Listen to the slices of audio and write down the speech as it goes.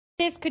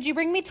Sis, could you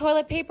bring me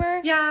toilet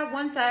paper? Yeah,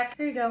 one sec.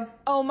 Here you go.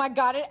 Oh my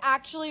god, it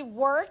actually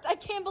worked. I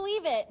can't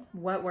believe it.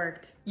 What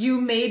worked? You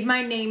made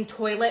my name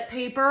toilet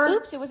paper?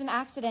 Oops, it was an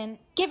accident.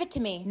 Give it to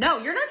me. No,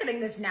 you're not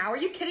getting this now. Are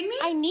you kidding me?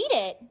 I need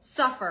it.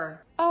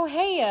 Suffer. Oh,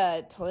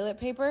 hey, toilet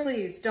paper?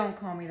 Please, don't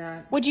call me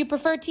that. Would you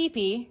prefer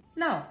TP?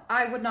 No,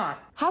 I would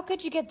not. How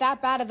could you get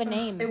that bad of a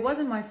name? It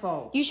wasn't my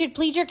fault. You should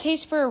plead your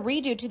case for a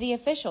redo to the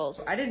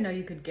officials. I didn't know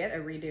you could get a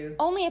redo.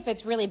 Only if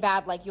it's really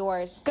bad like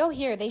yours. Go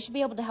here, they should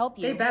be able to help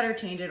you. They better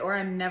change it or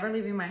I'm never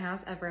leaving my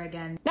house ever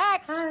again.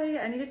 Next! Hi,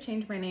 I need to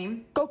change my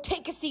name. Go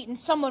take a seat and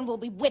someone will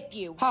be with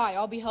you. Hi,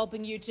 I'll be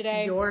helping you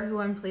today. You're who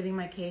I'm pleading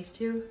my case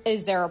to?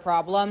 Is there a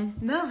problem?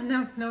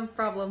 No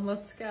problem.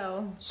 Let's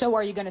go. So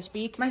are you gonna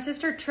speak? My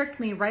sister tricked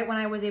me right when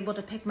I was able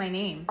to pick my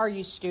name. Are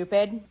you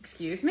stupid?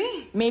 Excuse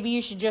me? Maybe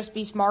you should just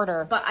be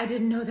smarter. But I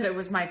didn't know that it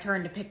was my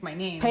turn to pick my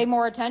name. Pay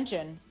more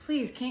attention.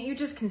 Please, can't you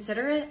just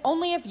consider it?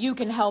 Only if you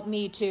can help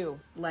me too.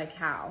 Like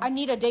how? I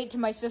need a date to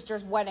my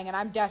sister's wedding and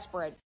I'm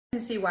desperate. I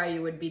can see why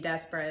you would be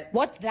desperate.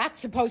 What's that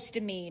supposed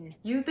to mean?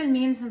 You've been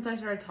mean since I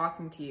started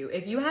talking to you.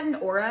 If you had an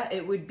aura,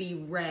 it would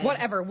be red.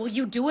 Whatever, will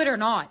you do it or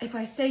not? If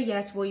I say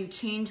yes, will you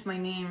change my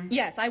name?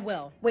 Yes, I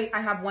will. Wait,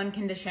 I have one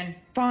condition.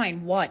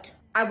 Fine, what?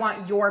 I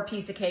want your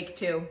piece of cake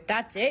too.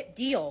 That's it?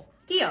 Deal.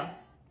 Deal.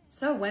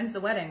 So when's the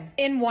wedding?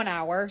 In 1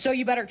 hour, so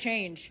you better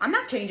change. I'm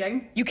not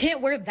changing. You can't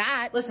wear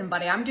that. Listen,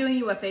 buddy, I'm doing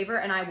you a favor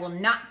and I will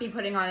not be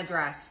putting on a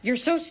dress. You're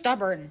so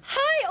stubborn.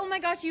 Hi, oh my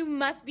gosh, you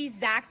must be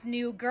Zach's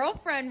new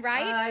girlfriend,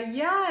 right?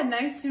 Yeah,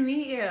 nice to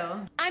meet you.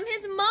 I'm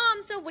his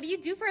mom, so what do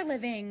you do for a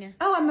living?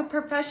 Oh, I'm a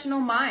professional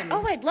mime.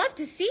 Oh, I'd love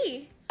to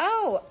see.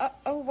 Oh,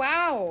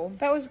 wow,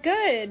 that was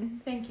good.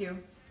 Thank you.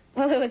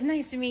 Well, it was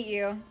nice to meet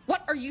you.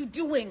 What are you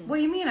doing? What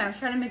do you mean? I was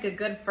trying to make a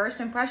good first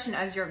impression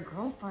as your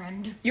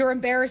girlfriend. You're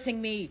embarrassing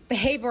me.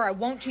 Behave or I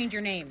won't change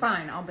your name.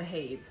 Fine, I'll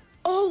behave.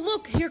 Oh,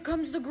 look, here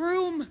comes the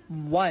groom.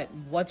 What?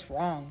 What's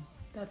wrong?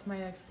 That's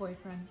my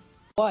ex-boyfriend.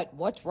 What?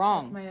 What's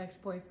wrong? That's my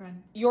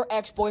ex-boyfriend. Your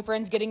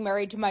ex-boyfriend's getting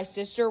married to my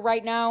sister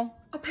right now?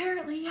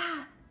 Apparently,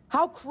 yeah.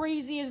 How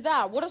crazy is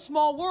that? What a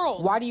small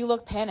world. Why do you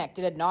look panicked?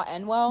 Did it not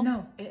end well?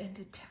 No, it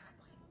ended terribly.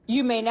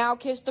 You may now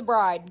kiss the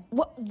bride.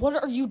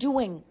 What are you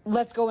doing?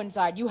 Let's go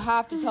inside. You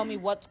have to tell me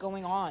what's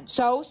going on.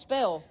 So,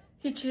 spill.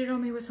 He cheated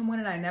on me with someone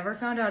and I never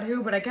found out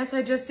who, but I guess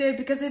I just did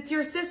because it's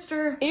your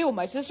sister. Ew,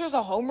 my sister's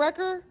a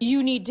homewrecker?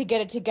 You need to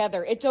get it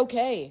together. It's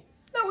okay.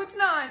 No, it's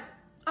not.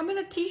 I'm in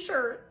a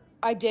t-shirt.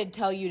 I did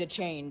tell you to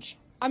change.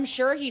 I'm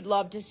sure he'd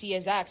love to see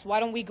his ex. Why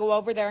don't we go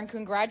over there and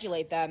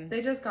congratulate them?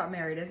 They just got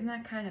married. Isn't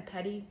that kind of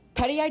petty?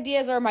 Petty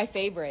ideas are my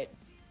favorite.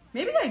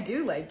 Maybe I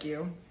do like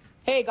you.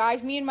 Hey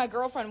guys, me and my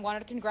girlfriend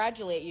wanted to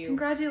congratulate you.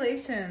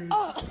 Congratulations.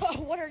 Oh,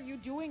 what are you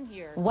doing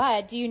here?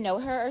 What? Do you know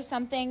her or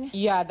something?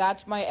 Yeah,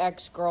 that's my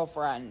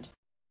ex-girlfriend.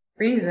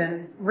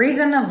 Reason?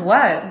 Reason of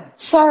what?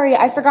 Sorry,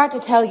 I forgot to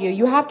tell you.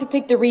 You have to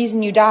pick the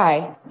reason you die.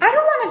 I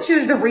don't want to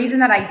choose the reason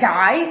that I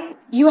die.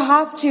 You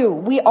have to.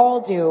 We all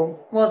do.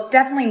 Well, it's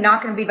definitely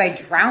not going to be by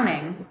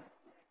drowning.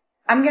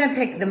 I'm going to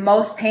pick the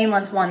most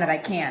painless one that I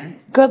can.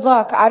 Good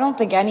luck. I don't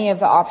think any of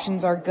the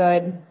options are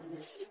good.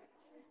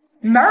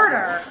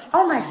 Murder?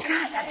 Oh my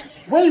god, that's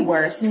way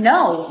worse.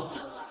 No.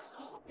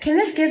 Can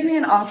this give me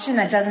an option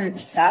that doesn't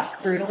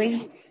suck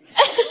brutally?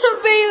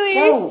 Bailey!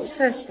 Whoa,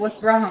 sis,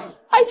 what's wrong?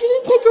 I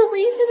didn't pick a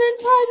reason in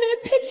time and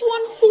it picked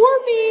one for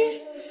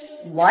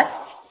me. What?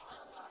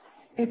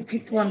 It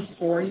picked one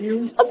for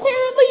you?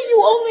 Apparently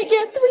you only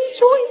get 3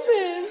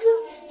 choices.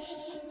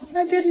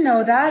 I didn't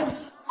know that.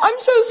 I'm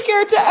so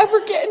scared to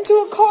ever get into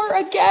a car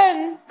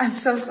again. I'm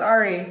so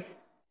sorry.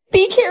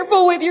 Be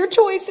careful with your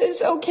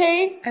choices,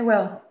 okay? I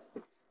will.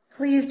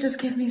 Please just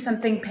give me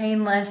something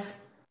painless.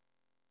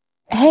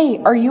 Hey,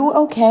 are you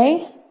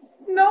okay?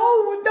 No,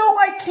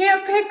 I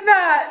can't pick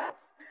that.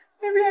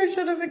 Maybe I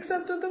should have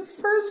accepted the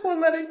first one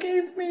that it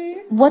gave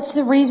me. What's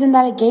the reason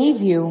that it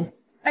gave you?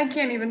 I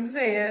can't even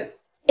say it.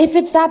 If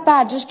it's that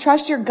bad, just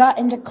trust your gut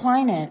and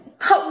decline it.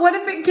 What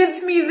if it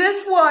gives me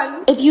this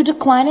one? If you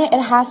decline it,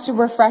 it has to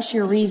refresh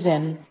your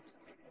reason.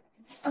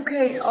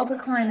 Okay, I'll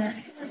decline it.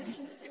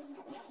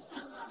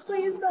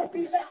 Please don't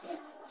be that.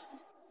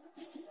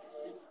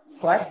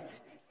 What?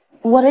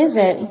 What is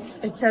it?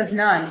 It says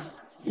none.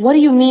 What do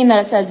you mean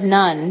that it says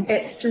none?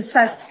 It just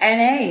says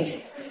NA.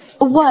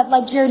 What,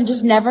 like you're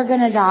just never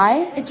gonna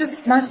die? It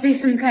just must be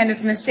some kind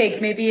of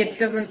mistake. Maybe it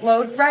doesn't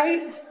load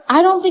right.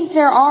 I don't think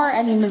there are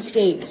any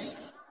mistakes.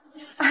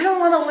 I don't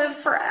want to live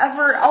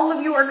forever. All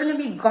of you are gonna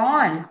be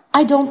gone.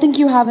 I don't think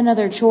you have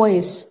another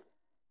choice.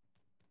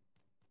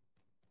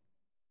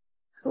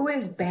 Who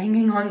is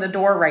banging on the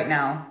door right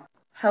now?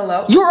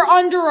 Hello? You're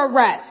under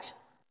arrest!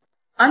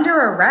 Under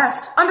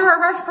arrest? Under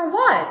arrest for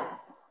what?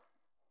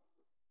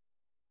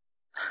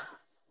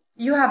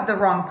 You have the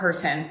wrong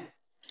person.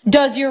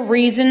 Does your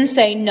reason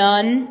say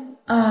none?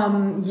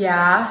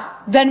 Yeah.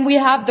 Then we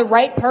have the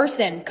right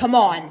person. Come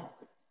on.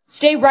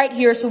 Stay right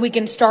here so we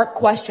can start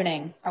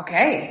questioning.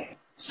 Okay.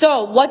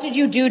 So, what did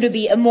you do to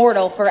be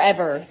immortal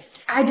forever?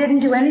 I didn't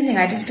do anything.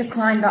 I just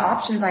declined the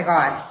options I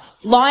got.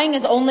 Lying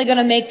is only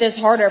gonna make this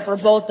harder for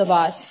both of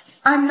us.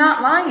 I'm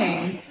not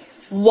lying.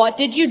 What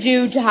did you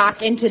do to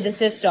hack into the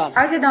system?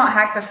 I did not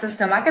hack the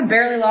system. I could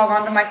barely log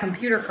onto my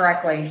computer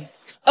correctly.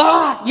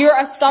 Ugh, you're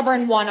a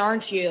stubborn one,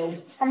 aren't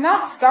you? I'm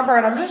not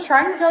stubborn. I'm just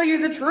trying to tell you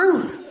the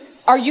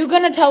truth. Are you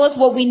gonna tell us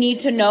what we need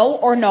to know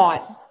or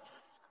not?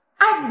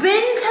 I've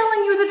been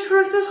telling you the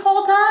truth this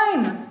whole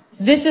time.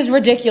 This is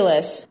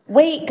ridiculous.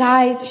 Wait,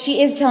 guys,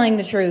 she is telling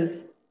the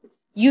truth.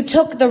 You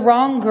took the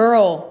wrong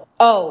girl.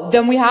 Oh,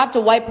 then we have to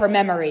wipe her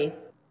memory.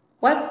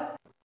 What?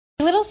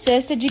 Little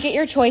sis, did you get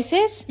your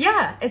choices?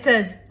 Yeah, it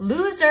says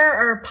loser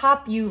or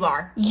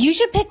popular. You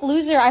should pick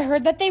loser. I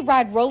heard that they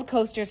ride roller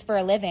coasters for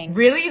a living.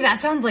 Really?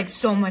 That sounds like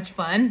so much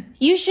fun.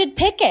 You should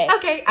pick it.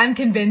 Okay, I'm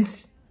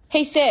convinced.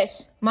 Hey,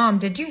 sis. Mom,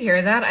 did you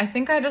hear that? I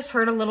think I just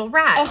heard a little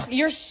rat. Ugh,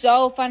 you're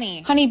so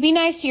funny. Honey, be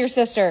nice to your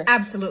sister.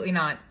 Absolutely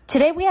not.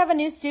 Today we have a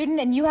new student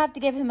and you have to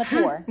give him a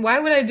tour. Why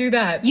would I do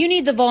that? You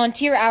need the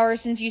volunteer hour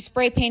since you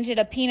spray painted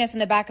a penis in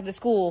the back of the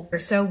school.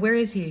 So where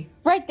is he?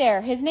 Right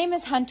there. His name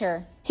is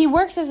Hunter. He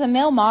works as a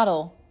male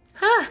model.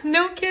 Huh,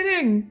 no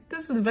kidding.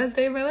 This is the best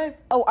day of my life.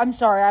 Oh, I'm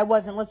sorry. I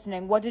wasn't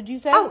listening. What did you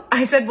say? Oh,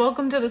 I said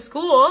welcome to the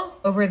school.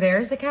 Over there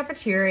is the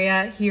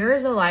cafeteria, here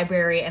is the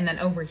library, and then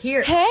over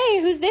here. Hey,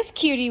 who's this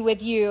cutie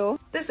with you?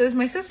 This is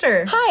my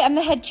sister. Hi, I'm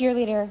the head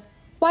cheerleader.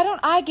 Why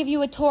don't I give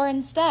you a tour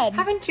instead?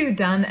 Haven't you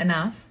done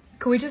enough?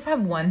 Could we just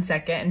have 1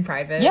 second in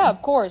private? Yeah,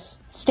 of course.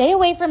 Stay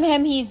away from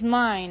him. He's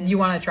mine. You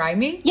want to try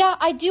me? Yeah,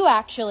 I do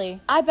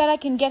actually. I bet I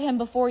can get him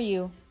before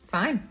you.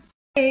 Fine.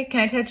 Hey,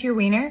 can I touch your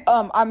wiener?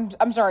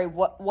 I'm sorry.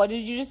 What did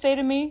you just say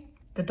to me?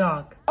 The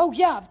dog. Oh,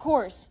 yeah, of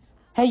course.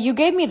 Hey, you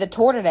gave me the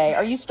tour today.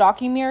 Are you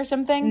stalking me or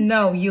something?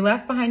 No, you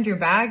left behind your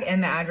bag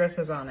and the address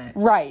is on it.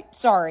 Right.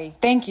 Sorry.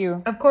 Thank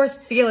you. Of course.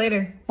 See you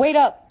later. Wait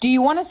up. Do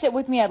you want to sit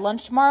with me at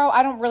lunch tomorrow?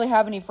 I don't really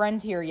have any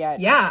friends here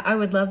yet. Yeah, I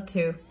would love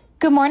to.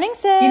 Good morning,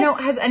 sis. You know,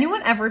 has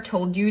anyone ever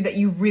told you that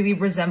you really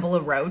resemble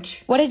a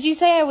roach? What did you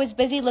say? I was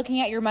busy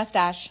looking at your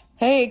mustache.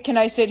 Hey, can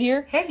I sit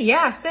here? Hey,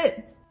 yeah,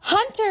 sit.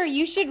 Hunter,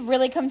 you should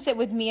really come sit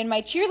with me and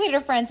my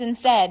cheerleader friends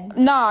instead.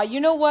 Nah, you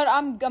know what?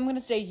 I'm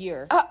gonna stay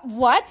here.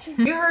 What?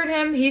 You heard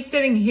him. He's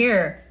sitting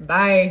here.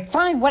 Bye.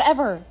 Fine,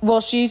 whatever.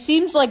 Well, she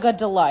seems like a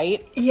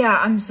delight. Yeah,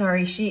 I'm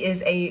sorry. She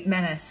is a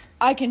menace.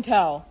 I can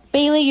tell.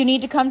 Bailey, you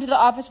need to come to the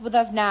office with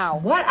us now.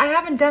 What? I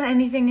haven't done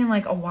anything in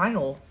like a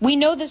while. We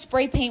know the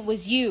spray paint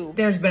was you.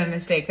 There's been a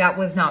mistake. That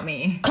was not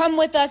me. Come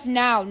with us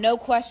now, no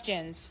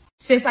questions.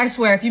 Sis, I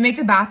swear, if you make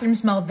the bathroom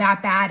smell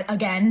that bad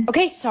again.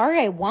 Okay, sorry,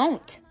 I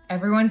won't.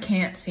 Everyone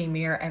can't see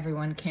me or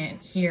everyone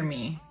can't hear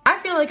me. I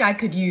feel like I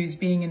could use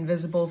being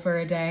invisible for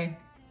a day.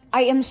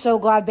 I am so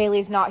glad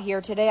Bailey's not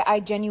here today. I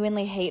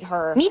genuinely hate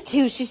her. Me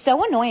too, she's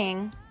so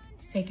annoying.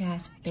 Fake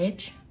ass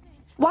bitch.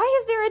 Why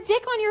is there a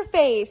dick on your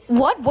face?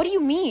 What do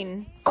you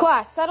mean?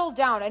 Class, settle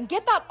down and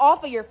get that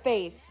off of your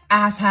face.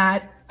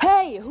 Asshat.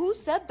 Hey, who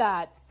said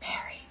that?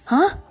 Mary.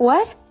 Huh?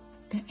 What?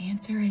 The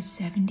answer is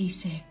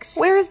 76.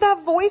 Where is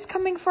that voice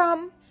coming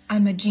from?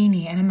 I'm a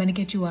genie and I'm gonna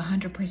get you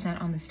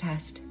 100% on this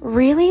test.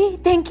 Really?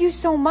 Thank you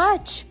so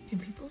much. Do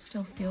people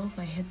still feel if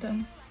I hit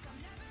them?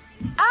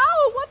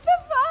 Ow, what the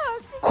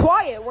fuck?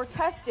 Quiet, we're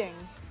testing.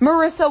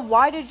 Marissa,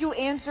 why did you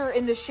answer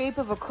in the shape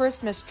of a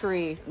Christmas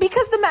tree?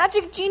 Because the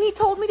magic genie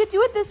told me to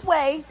do it this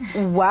way.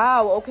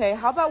 Wow, okay,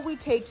 how about we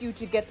take you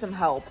to get some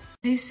help?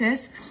 Hey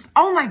sis,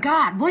 oh my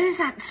god, what is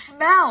that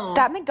smell?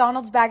 That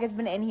McDonald's bag has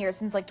been in here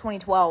since like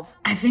 2012.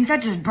 I think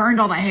that just burned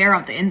all the hair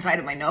off the inside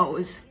of my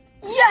nose.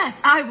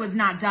 Yes, I was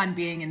not done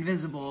being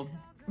invisible.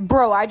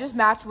 Bro, I just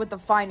matched with the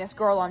finest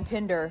girl on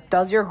Tinder.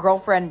 Does your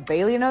girlfriend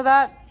Bailey know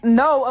that?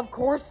 No, of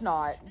course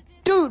not.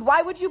 Dude,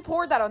 why would you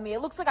pour that on me?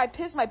 It looks like I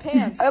pissed my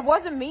pants. It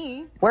wasn't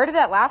me. Where did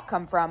that laugh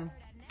come from?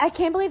 I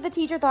can't believe the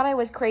teacher thought I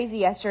was crazy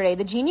yesterday.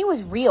 The genie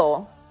was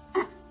real.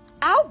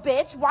 Ow,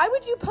 bitch, why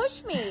would you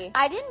push me?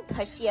 I didn't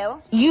push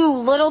you. You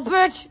little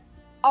bitch.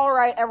 All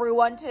right,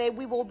 everyone, today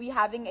we will be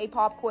having a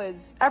pop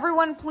quiz.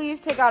 Everyone, please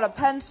take out a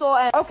pencil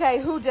and... Okay,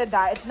 who did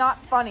that? It's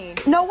not funny.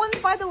 No one's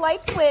by the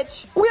light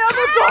switch. We have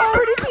a dog.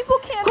 Pretty people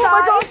can't die.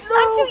 my gosh, no.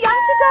 I'm too young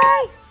to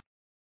die.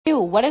 Ew,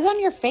 what is on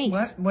your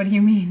face? What do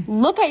you mean?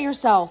 Look at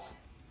yourself.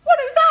 What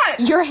is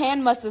that? Your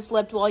hand must have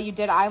slipped while you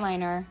did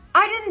eyeliner.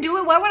 I didn't do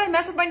it. Why would I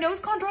mess with my nose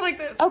contour like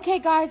this? Okay,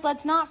 guys,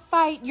 let's not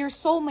fight. Your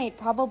soulmate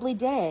probably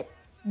did it.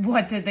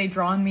 What, did they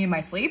draw on me in my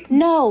sleep?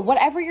 No,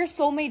 whatever your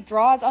soulmate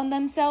draws on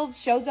themselves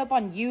shows up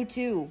on you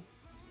too.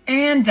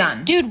 And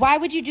done. Dude, why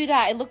would you do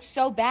that? It looks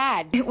so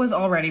bad. It was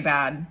already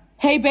bad.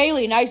 Hey,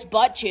 Bailey, nice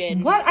butt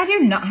chin. What? I do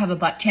not have a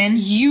butt chin.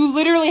 You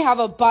literally have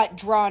a butt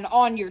drawn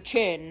on your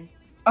chin.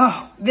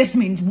 Oh, this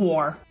means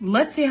war.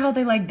 Let's see how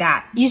they like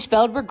that. You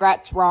spelled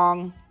regrets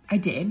wrong. I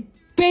did.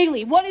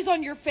 Bailey, what is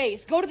on your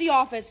face? Go to the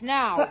office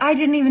now. But I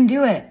didn't even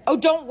do it. Oh,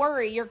 don't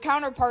worry. Your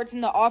counterpart's in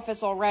the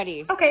office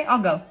already. Okay,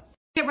 I'll go.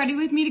 Get ready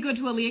with me to go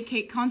to a Leah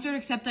Kate concert,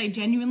 except I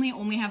genuinely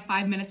only have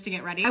 5 minutes to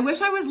get ready. I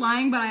wish I was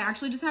lying, but I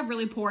actually just have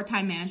really poor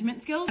time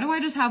management skills. Why do I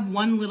just have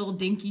one little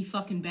dinky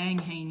fucking bang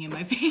hanging in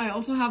my face? I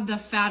also have the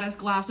fattest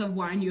glass of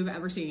wine you've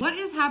ever seen. What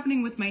is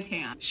happening with my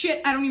tan?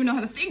 Shit, I don't even know how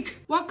to think.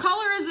 What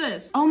color is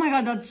this? Oh my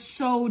god, that's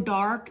so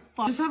dark.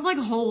 Fuck. I just have like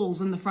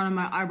holes in the front of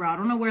my eyebrow. I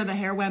don't know where the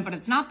hair went, but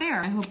it's not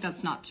there. I hope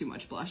that's not too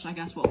much blush. I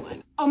guess we'll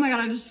find. Oh my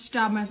god, I just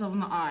stabbed myself in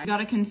the eye. I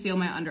gotta conceal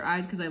my under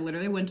eyes because I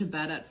literally went to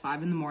bed at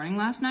 5 in the morning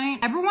last night.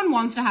 Everyone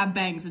wants to have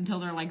bangs until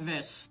they're like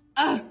this.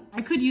 Ugh.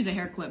 I could use a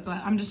hair clip, but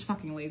I'm just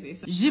fucking lazy.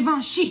 So.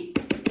 Givenchy.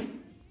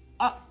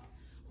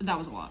 That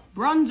was a lot.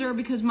 Bronzer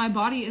because my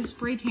body is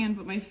spray tan,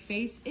 but my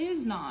face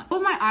is not. All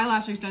of my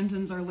eyelash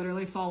extensions are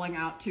literally falling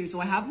out too,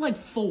 so I have like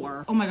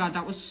 4. Oh my god,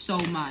 that was so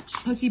much.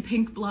 Pussy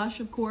pink blush,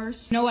 of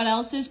course. You know what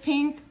else is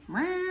pink?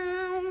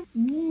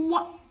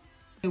 What?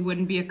 It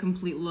wouldn't be a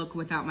complete look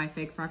without my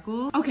fake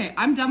freckle. Okay,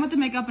 I'm done with the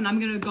makeup and I'm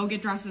gonna go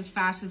get dressed as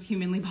fast as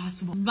humanly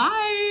possible.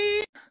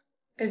 Bye!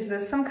 Is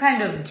this some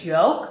kind of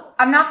joke?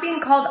 I'm not being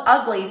called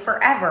ugly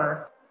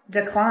forever.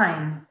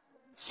 Decline.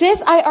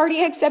 Sis, I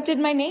already accepted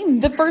my name,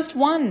 the first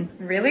one.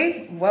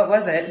 Really? What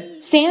was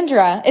it?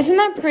 Sandra. Isn't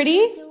that pretty?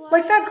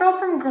 Like that girl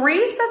from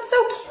Greece? That's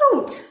so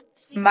cute.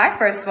 My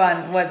first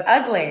one was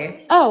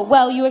ugly. Oh,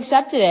 well, you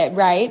accepted it,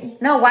 right?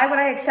 No, why would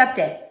I accept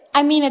it?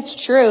 I mean,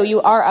 it's true.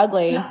 You are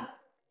ugly.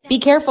 Be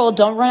careful.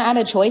 Don't run out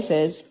of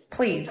choices.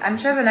 Please, I'm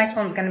sure the next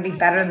one's gonna be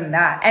better than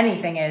that.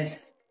 Anything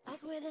is.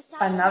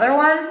 Another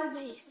one?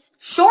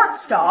 Short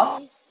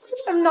stuff?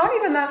 I'm not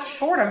even that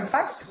short. I'm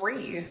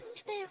 5'3".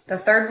 The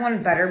third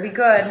one better be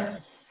good.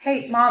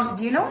 Hey, Mom,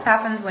 do you know what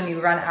happens when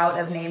you run out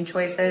of name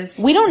choices?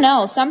 We don't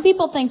know. Some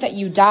people think that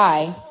you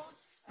die.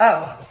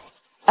 Oh.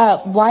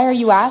 Why are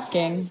you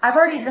asking? I've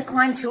already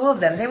declined 2 of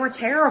them. They were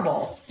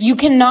terrible. You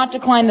cannot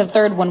decline the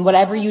third one,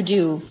 whatever you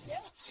do.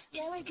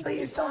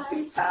 Please don't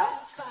be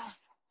fat.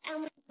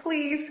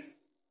 Please.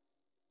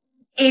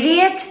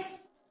 Idiot?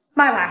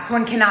 My last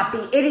one cannot be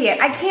idiot.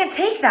 I can't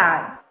take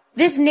that.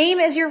 This name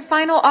is your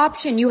final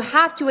option. You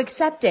have to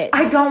accept it.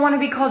 I don't want to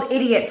be called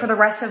idiot for the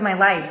rest of my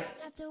life.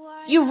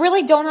 You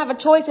really don't have a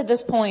choice at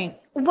this point.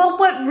 Well,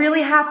 what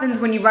really happens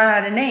when you run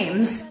out of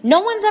names?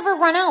 No one's ever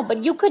run out,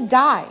 but you could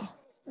die.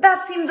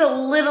 That seems a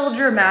little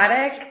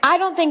dramatic. I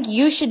don't think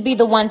you should be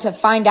the one to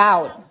find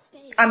out.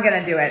 I'm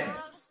gonna do it.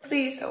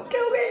 Please don't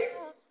kill me.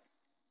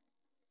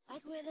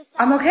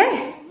 I'm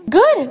okay.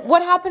 Good.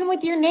 What happened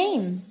with your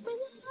name?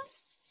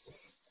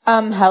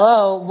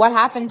 Hello. What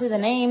happened to the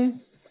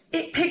name?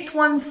 It picked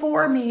one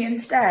for me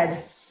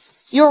instead.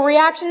 Your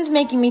reaction's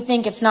making me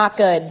think it's not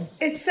good.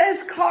 It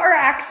says car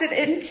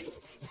accident.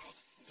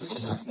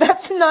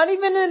 That's not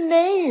even a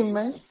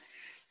name.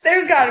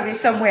 There's gotta be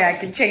some way I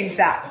can change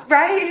that,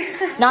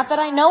 right? Not that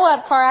I know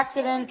of, car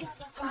accident.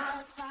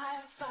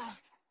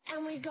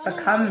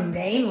 Become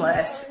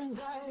nameless.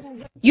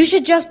 You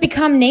should just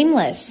become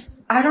nameless.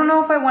 I don't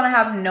know if I want to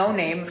have no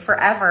name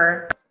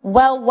forever.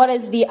 Well, what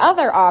is the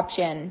other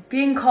option?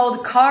 Being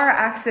called car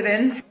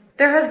accident.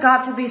 There has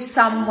got to be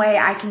some way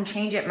I can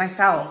change it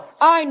myself.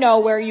 I know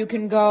where you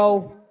can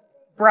go.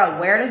 Bro,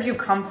 where did you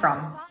come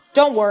from?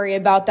 Don't worry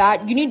about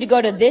that. You need to go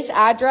to this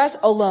address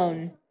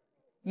alone.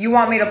 You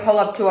want me to pull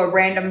up to a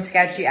random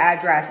sketchy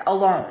address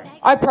alone?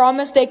 I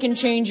promise they can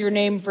change your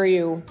name for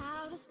you.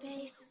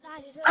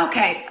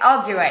 Okay,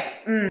 I'll do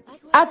it.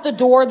 At the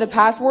door, the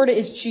password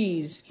is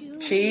cheese.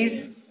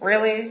 Cheese?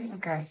 Really?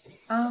 Okay.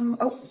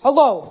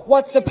 Hello,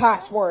 what's the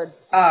password?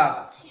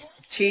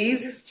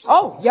 Cheese?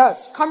 Oh,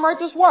 yes, come right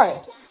this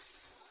way.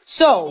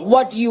 So,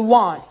 what do you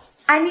want?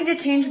 I need to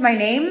change my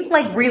name,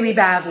 like, really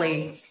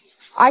badly.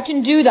 I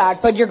can do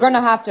that, but you're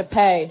gonna have to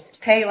pay.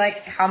 Pay,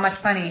 like, how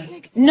much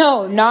money?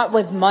 No, not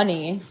with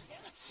money.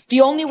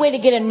 The only way to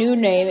get a new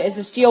name is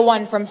to steal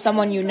one from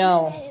someone you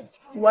know.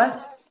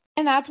 What?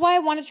 And that's why I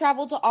want to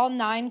travel to all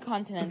 9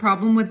 continents. The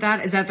problem with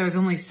that is that there's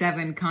only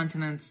 7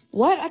 continents.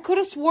 What? I could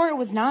have swore it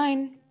was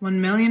 9. $1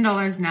 million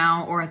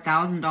now or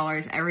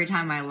 $1,000 every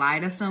time I lie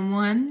to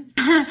someone.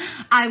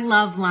 I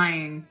love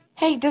lying.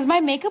 Hey, does my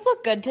makeup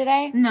look good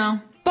today?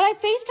 No. But I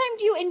FaceTimed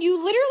you and you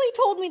literally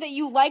told me that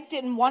you liked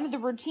it and wanted the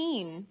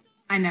routine.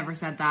 I never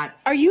said that.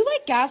 Are you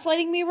like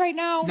gaslighting me right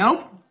now?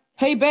 Nope.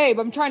 Hey babe,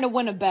 I'm trying to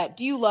win a bet.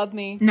 Do you love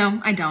me?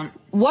 No, I don't.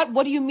 What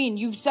do you mean?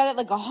 You've said it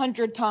like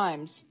 100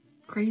 times.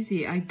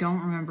 Crazy, I don't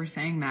remember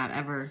saying that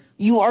ever.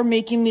 You are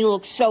making me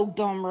look so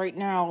dumb right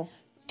now.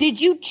 Did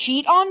you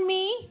cheat on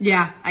me?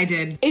 Yeah, I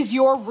did. Is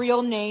your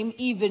real name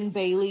even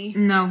Bailey?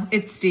 No,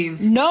 it's Steve.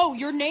 No,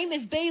 your name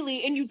is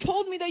Bailey and you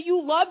told me that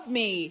you loved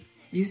me.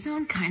 You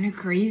sound kind of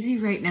crazy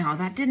right now.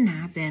 That didn't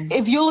happen.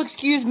 If you'll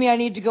excuse me, I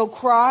need to go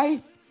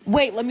cry.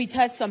 Wait, let me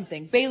test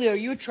something. Bailey, are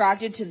you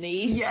attracted to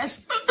me?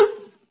 Yes.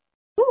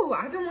 Ooh,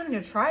 I've been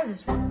wanting to try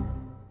this one.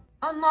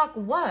 Unlock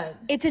what?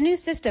 It's a new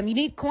system. You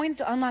need coins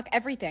to unlock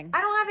everything.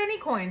 I don't have any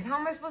coins. How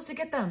am I supposed to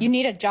get them? You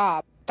need a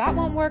job. That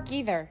won't work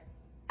either.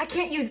 I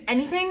can't use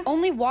anything?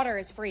 Only water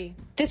is free.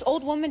 This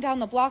old woman down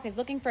the block is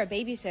looking for a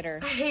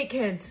babysitter. I hate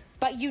kids.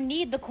 But you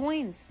need the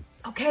coins.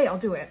 Okay, I'll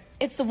do it.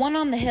 It's the one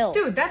on the hill.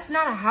 Dude, that's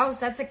not a house.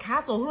 That's a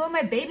castle. Who am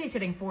I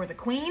babysitting for? The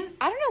queen?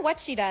 I don't know what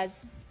she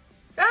does.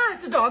 Ah,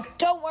 it's a dog.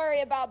 Don't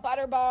worry about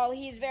Butterball.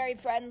 He's very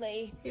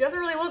friendly. He doesn't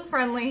really look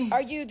friendly.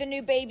 Are you the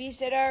new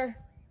babysitter?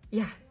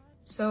 Yeah.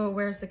 So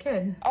where's the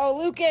kid? Oh,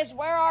 Lucas,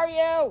 where are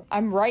you?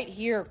 I'm right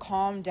here.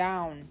 Calm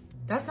down.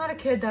 That's not a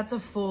kid. That's a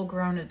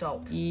full-grown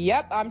adult.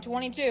 Yep, I'm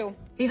 22.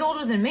 He's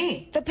older than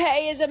me. The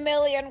pay is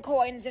 1,000,000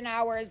 coins an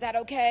hour. Is that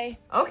okay?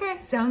 Okay,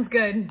 sounds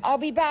good. I'll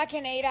be back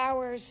in 8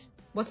 hours.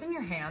 What's in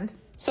your hand?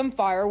 Some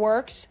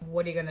fireworks.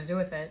 What are you gonna do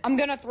with it? I'm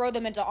gonna throw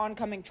them into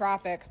oncoming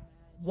traffic.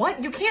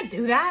 What? You can't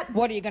do that?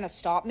 What, are you gonna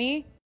stop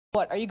me?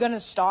 What, are you gonna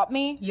stop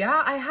me?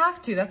 Yeah, I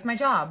have to. That's my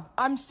job.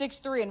 I'm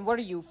 6'3", and what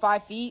are you,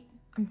 5 feet?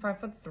 I'm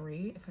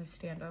 5'3" if I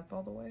stand up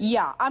all the way.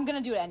 Yeah, I'm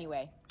gonna do it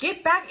anyway.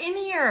 Get back in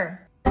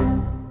here!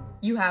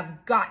 You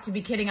have got to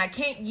be kidding. I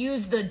can't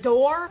use the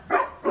door?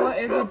 What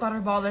is it,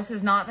 Butterball? This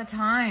is not the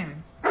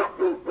time.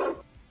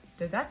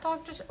 Did that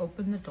dog just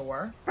open the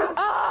door?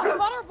 Ah,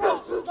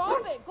 Butterball,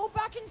 stop it! Go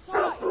back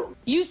inside!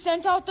 You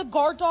sent out the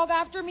guard dog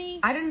after me?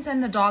 I didn't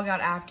send the dog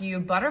out after you.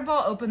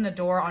 Butterball opened the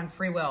door on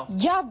free will.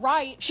 Yeah,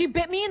 right. She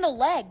bit me in the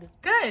leg.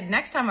 Good.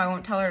 Next time I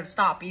won't tell her to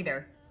stop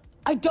either.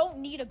 I don't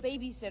need a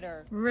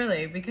babysitter.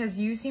 Really? Because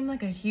you seem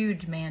like a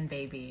huge man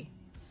baby.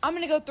 I'm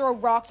gonna go throw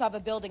rocks off a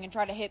building and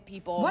try to hit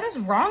people. What is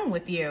wrong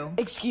with you?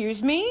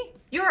 Excuse me?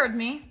 You heard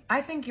me.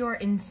 I think you're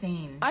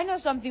insane. I know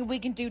something we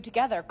can do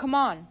together. Come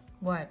on.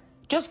 What?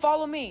 Just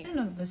follow me. I didn't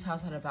know that this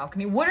house had a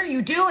balcony. What are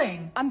you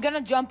doing? I'm gonna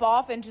jump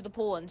off into the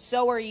pool, and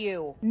so are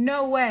you.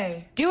 No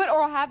way. Do it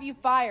or I'll have you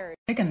fired.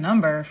 Pick a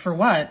number. For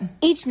what?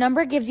 Each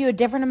number gives you a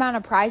different amount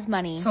of prize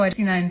money. So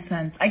 69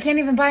 cents. I can't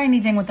even buy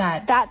anything with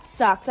that. That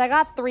sucks. I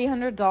got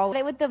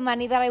 $300 with the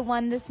money that I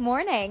won this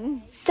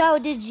morning. So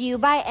did you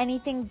buy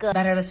anything good?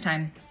 Better this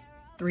time.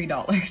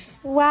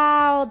 $3.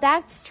 Wow,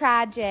 that's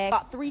tragic.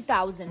 Got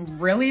 3,000.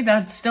 Really?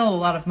 That's still a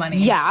lot of money.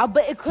 Yeah,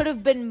 but it could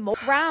have been more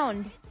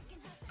round.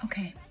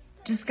 Okay.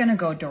 Just gonna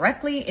go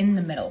directly in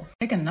the middle.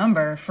 Pick a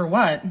number. For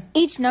what?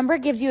 Each number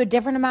gives you a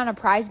different amount of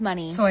prize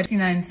money. So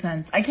 69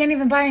 cents. I can't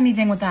even buy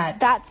anything with that.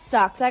 That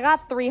sucks. I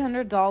got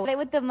 $300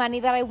 with the money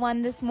that I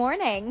won this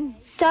morning.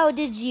 So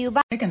did you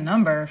buy? Pick a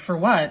number. For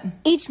what?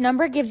 Each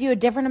number gives you a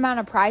different amount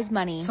of prize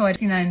money. So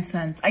 69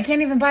 cents. I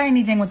can't even buy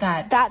anything with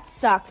that. That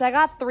sucks. I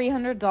got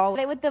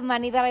 $300 with the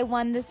money that I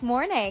won this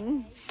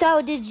morning.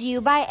 So did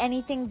you buy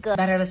anything good?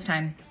 Better this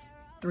time.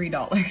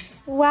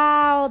 $3.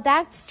 Wow,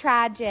 that's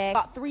tragic.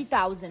 Got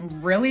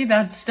 3,000. Really?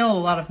 That's still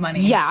a lot of money.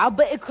 Yeah,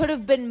 but it could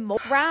have been more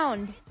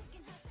round.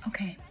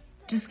 Okay.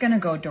 Just gonna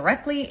go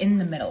directly in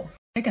the middle.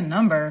 Pick a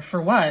number.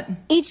 For what?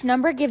 Each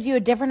number gives you a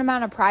different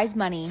amount of prize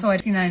money. So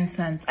 69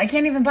 cents. I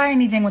can't even buy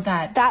anything with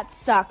that. That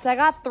sucks. I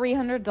got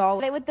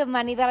 $300 with the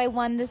money that I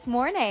won this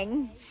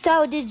morning.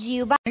 So did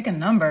you buy? Pick a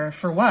number.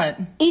 For what?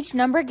 Each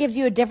number gives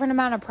you a different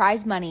amount of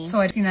prize money. So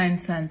 69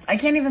 cents. I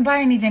can't even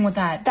buy anything with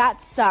that. That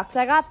sucks.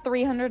 I got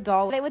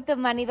 $300 with the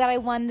money that I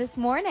won this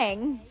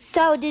morning.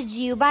 So did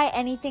you buy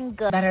anything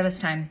good? Better this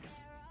time.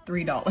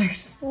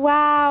 $3.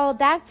 Wow,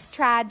 that's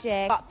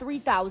tragic. Got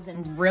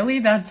 3,000. Really?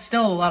 That's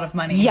still a lot of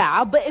money.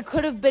 Yeah, but it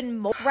could have been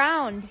more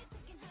round.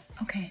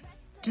 Okay.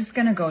 Just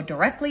gonna go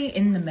directly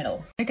in the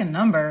middle. Pick a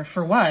number.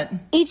 For what?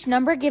 Each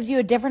number gives you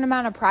a different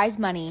amount of prize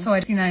money. So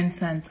 69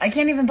 cents. I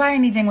can't even buy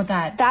anything with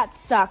that. That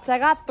sucks. I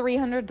got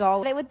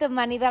 $300 with the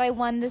money that I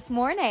won this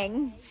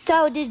morning.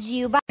 So did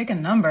you buy? Pick a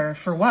number.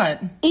 For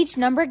what? Each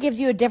number gives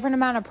you a different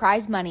amount of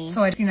prize money.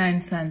 So 69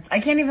 cents. I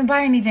can't even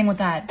buy anything with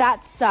that.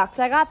 That sucks.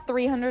 I got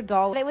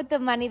 $300 with the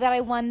money that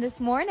I won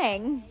this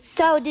morning.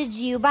 So did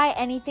you buy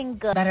anything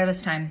good? Better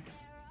this time.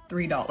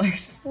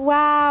 $3.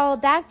 Wow,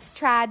 that's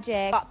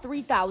tragic. Got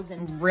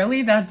 3,000.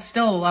 Really? That's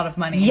still a lot of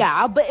money.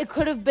 Yeah, but it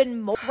could have been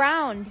more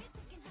round.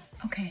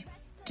 Okay.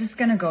 Just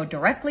gonna go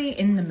directly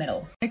in the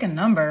middle. Pick a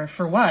number.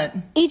 For what?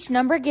 Each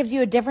number gives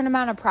you a different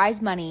amount of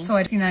prize money. So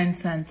 69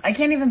 cents. I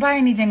can't even buy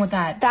anything with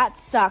that. That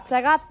sucks.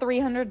 I got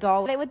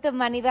 $300 with the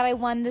money that I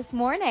won this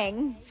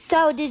morning.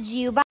 So did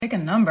you buy? Pick a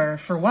number.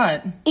 For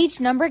what?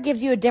 Each number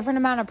gives you a different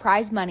amount of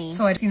prize money.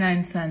 So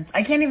 69 cents.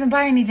 I can't even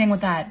buy anything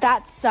with that.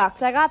 That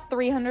sucks. I got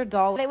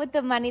 $300 with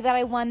the money that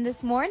I won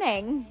this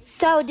morning.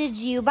 So did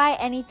you buy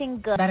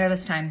anything good? Better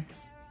this time.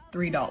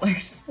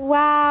 $3.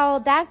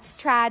 Wow, that's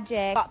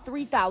tragic. Got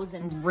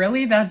 3,000.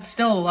 Really? That's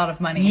still a lot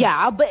of money.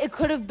 Yeah, but it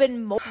could have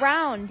been more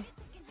round.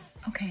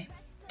 Okay.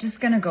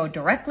 Just gonna go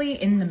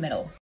directly in the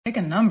middle. Pick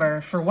a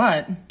number. For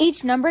what?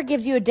 Each number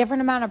gives you a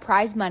different amount of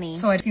prize money.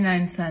 So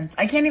 69 cents.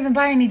 I can't even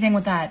buy anything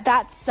with that.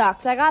 That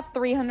sucks. I got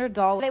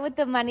 $300 with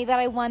the money that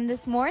I won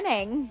this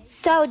morning.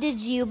 So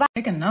did you buy?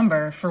 Pick a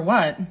number. For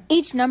what?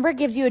 Each number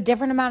gives you a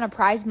different amount of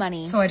prize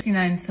money. So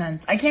 69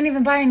 cents. I can't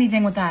even buy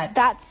anything with that.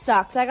 That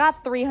sucks. I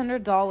got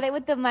 $300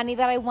 with the money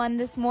that I won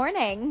this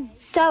morning.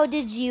 So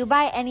did you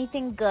buy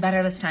anything good?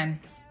 Better this time.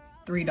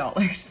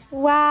 $3.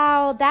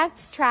 Wow,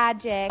 that's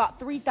tragic. Got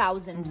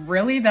 3,000.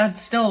 Really?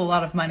 That's still a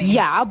lot of money.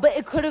 Yeah, but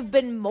it could have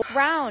been more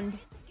round.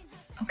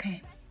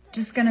 Okay.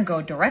 Just gonna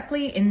go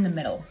directly in the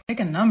middle. Pick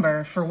a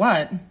number. For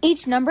what?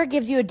 Each number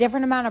gives you a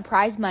different amount of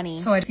prize money.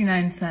 So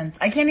 69 cents.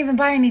 I can't even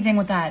buy anything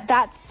with that.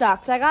 That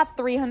sucks. I got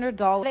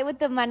 $300 with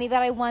the money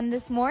that I won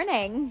this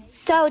morning.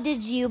 So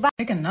did you buy?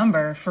 Pick a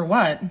number. For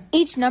what?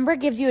 Each number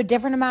gives you a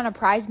different amount of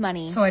prize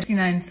money. So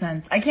 69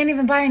 cents. I can't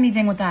even buy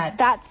anything with that.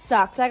 That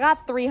sucks. I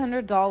got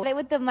 $300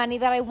 with the money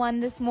that I won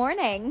this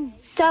morning.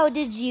 So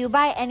did you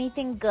buy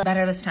anything good?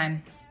 Better this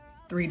time.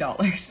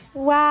 $3.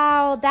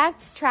 Wow,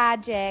 that's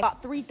tragic.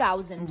 Got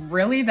 3,000.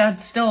 Really?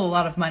 That's still a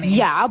lot of money.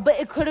 Yeah, but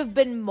it could have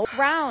been more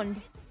round.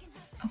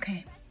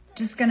 Okay.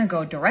 just gonna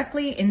go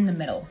directly in the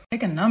middle.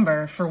 Pick a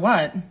number for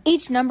what?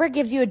 Each number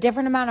gives you a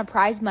different amount of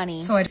prize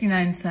money. So I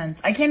 69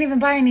 cents. I can't even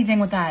buy anything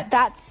with that.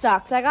 That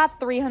sucks. I got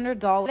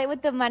 $300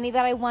 with the money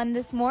that I won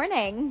this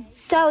morning.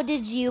 So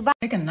did you buy?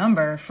 Pick a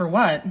number for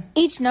what?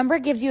 Each number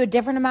gives you a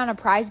different amount of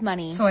prize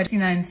money. So I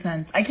 69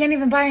 cents. I can't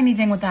even buy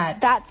anything with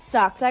that. That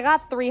sucks. I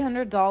got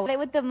 $300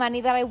 with the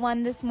money that I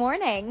won this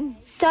morning.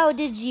 So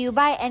did you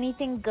buy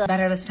anything good?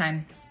 Better this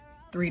time.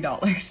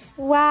 $3.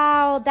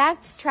 Wow,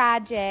 that's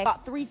tragic.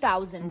 Got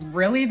 3,000.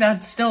 Really?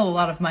 That's still a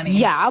lot of money.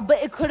 Yeah,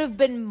 but it could have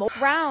been more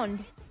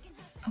round.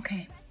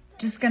 Okay,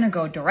 just gonna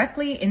go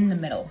directly in the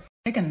middle.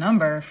 Pick a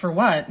number for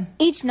what?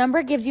 Each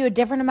number gives you a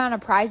different amount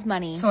of prize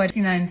money. So I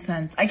 69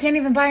 cents. I can't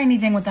even buy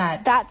anything with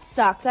that. That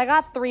sucks. I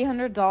got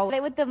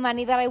 $300 with the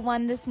money that I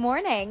won this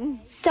morning.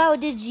 So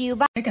did you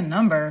buy? Pick a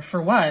number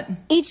for what?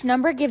 Each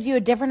number gives you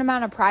a different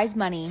amount of prize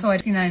money. So I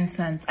 69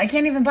 cents. I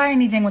can't even buy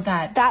anything with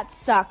that. That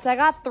sucks. I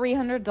got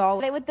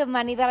 $300 with the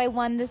money that I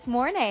won this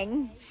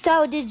morning.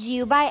 So did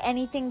you buy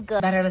anything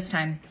good? Better this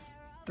time.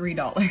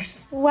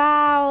 $3.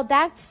 Wow,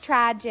 that's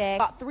tragic.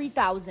 Got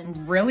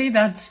 3,000. Really?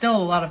 That's still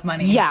a lot of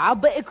money. Yeah,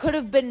 but it could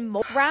have been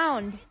more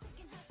round.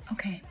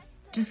 Okay,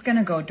 just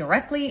gonna go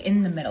directly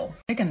in the middle.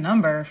 Pick a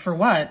number for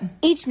what?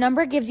 Each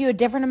number gives you a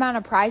different amount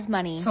of prize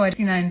money. So I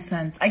 69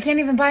 cents. I can't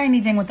even buy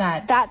anything with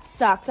that. That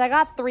sucks. I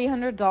got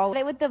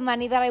 $300 with the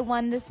money that I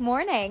won this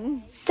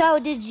morning. So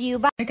did you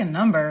buy? Pick a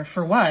number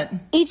for what?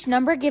 Each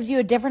number gives you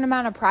a different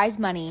amount of prize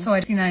money. So I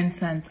 69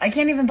 cents. I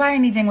can't even buy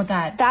anything with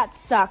that. That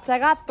sucks. I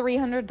got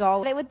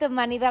 $300 with the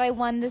money that I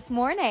won this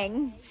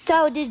morning.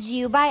 So did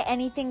you buy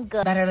anything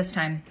good? Better this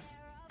time.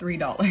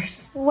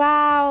 $3.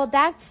 Wow,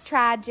 that's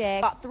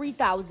tragic. Got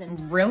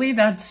 3,000. Really?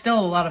 That's still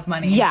a lot of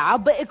money. Yeah,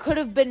 but it could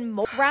have been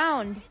more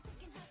round.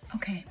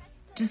 Okay,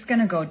 just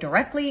gonna go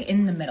directly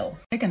in the middle.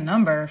 Pick a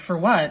number for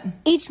what?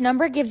 Each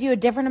number gives you a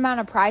different amount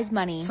of prize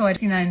money. So I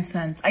 69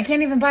 cents. I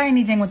can't even buy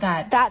anything with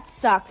that. That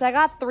sucks. I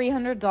got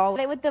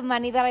 $300 with the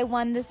money that I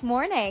won this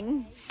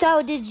morning.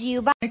 So did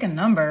you buy? Pick a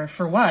number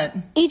for what?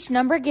 Each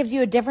number gives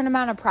you a different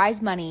amount of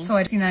prize money. So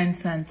I 69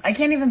 cents. I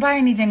can't even buy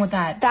anything with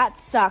that. That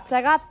sucks.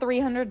 I got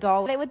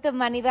 $300 with the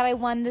money that I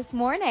won this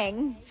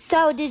morning.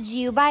 So did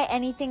you buy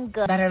anything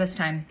good? Better this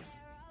time.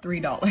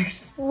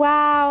 $3.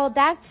 Wow,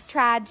 that's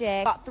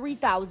tragic. Got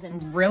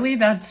 3,000. Really?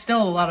 That's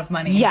still a lot of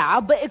money. Yeah,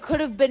 but it could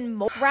have been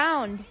more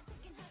round.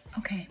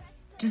 Okay,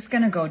 just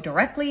gonna go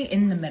directly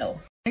in the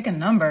middle. Pick a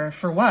number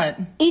for what?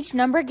 Each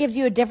number gives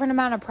you a different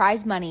amount of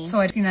prize money. So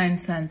I 69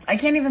 cents. I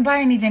can't even buy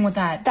anything with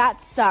that.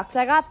 That sucks.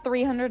 I got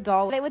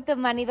 $300 with the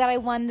money that I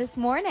won this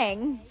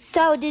morning.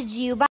 So did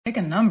you buy? Pick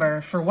a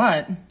number for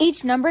what?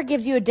 Each number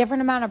gives you a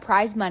different amount of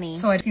prize money.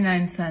 So I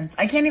 69 cents.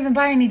 I can't even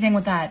buy anything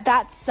with that.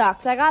 That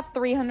sucks. I got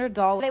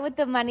 $300 with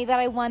the money that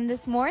I won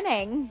this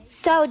morning.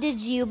 So did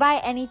you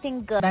buy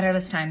anything good? Better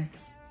this time.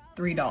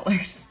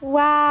 $3.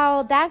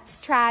 Wow, that's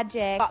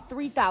tragic. Got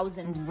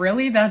 3,000.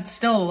 Really? That's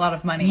still a lot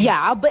of money.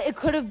 Yeah, but it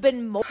could have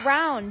been more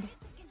round.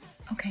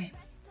 Okay,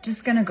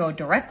 just gonna go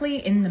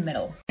directly in the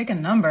middle. Pick a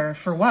number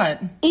for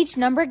what? Each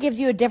number gives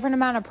you a different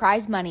amount of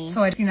prize money.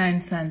 So I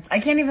 69 cents. I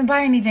can't even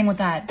buy anything with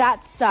that.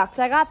 That sucks.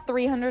 I got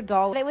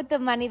 $300 with the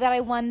money that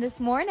I won this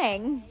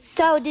morning.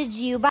 So did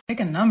you buy? Pick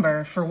a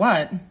number for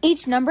what?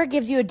 Each number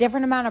gives you a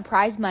different amount of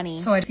prize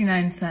money. So I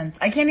 69 cents.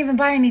 I can't even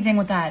buy anything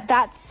with that.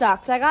 That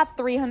sucks. I got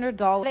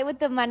 $300 with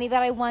the money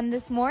that I won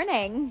this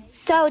morning.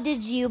 So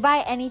did you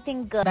buy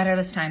anything good? Better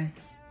this time.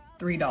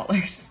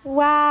 $3.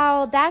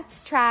 Wow, that's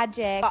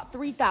tragic. Got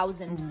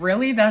 3,000.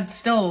 Really? That's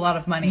still a lot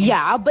of money.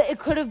 Yeah, but it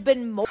could have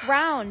been more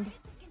round.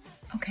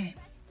 Okay,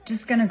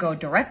 just gonna go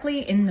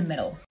directly in the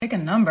middle. Pick a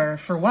number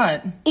for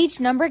what? Each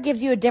number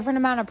gives you a different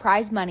amount of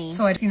prize money.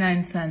 So I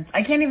 69 cents.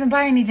 I can't even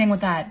buy anything with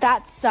that.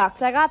 That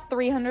sucks. I got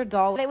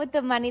 $300 with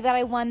the money that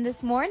I won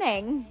this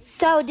morning.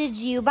 So did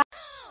you buy?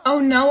 Oh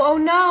no, oh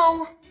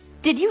no!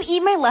 Did you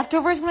eat my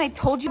leftovers when I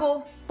told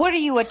you? What are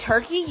you, a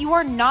turkey? You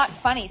are not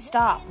funny.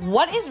 Stop.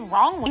 What is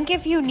wrong? Blink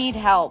if you need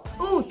help.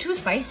 Ooh, too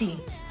spicy.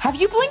 Have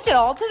you blinked at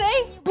all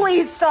today?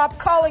 Please stop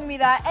calling me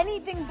that.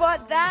 Anything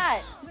but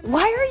that.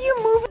 Why are you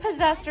moving?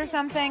 Possessed or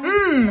something?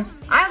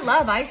 I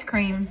love ice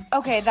cream.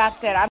 Okay,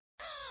 that's it.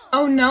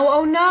 Oh no,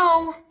 oh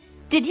no!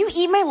 Did you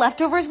eat my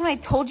leftovers when I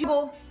told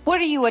you? What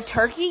are you, a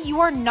turkey? You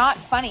are not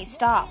funny.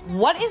 Stop.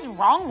 What is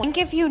wrong? Blink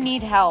if you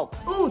need help.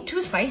 Ooh,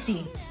 too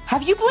spicy.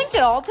 Have you blinked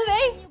at all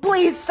today?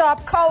 Please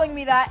stop calling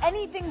me that.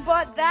 Anything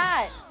but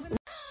that.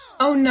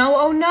 Oh no,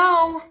 oh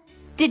no!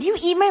 Did you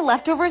eat my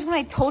leftovers when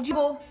I told you?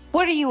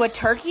 What are you, a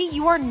turkey?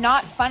 You are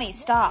not funny.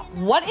 Stop.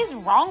 What is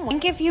wrong?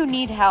 Blink if you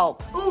need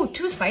help. Ooh,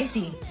 too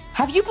spicy.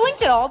 Have you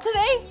blinked at all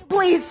today?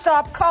 Please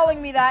stop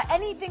calling me that.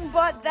 Anything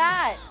but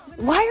that.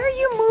 Why are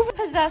you moving?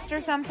 Possessed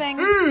or something?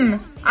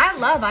 I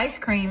love ice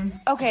cream.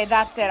 Okay,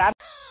 that's it.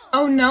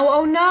 Oh no,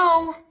 oh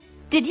no!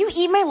 Did you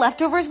eat my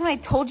leftovers when I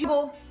told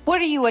you? What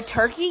are you, a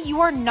turkey?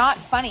 You are not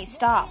funny.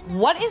 Stop.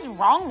 What is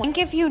wrong? Blink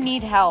if you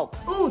need help.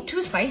 Ooh,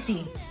 too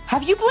spicy.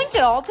 Have you blinked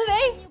at all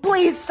today?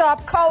 Please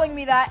stop calling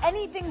me that.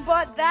 Anything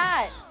but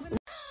that.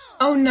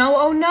 Oh no,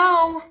 oh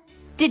no!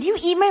 Did you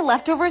eat my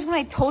leftovers when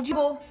I told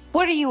you?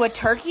 What are you, a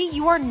turkey?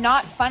 You are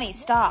not funny.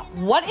 Stop.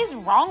 What is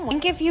wrong?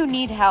 Blink if you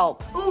need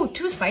help. Ooh,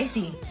 too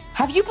spicy.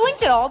 Have you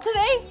blinked at all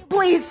today?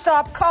 Please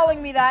stop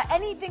calling me that.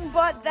 Anything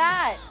but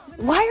that.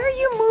 Why are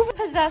you moving?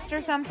 Possessed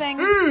or something?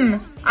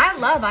 I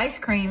love ice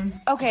cream.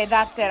 Okay,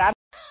 that's it.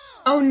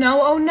 Oh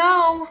no, oh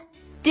no.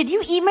 Did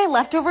you eat my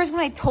leftovers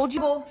when I told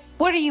you?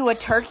 What are you, a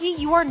turkey?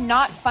 You are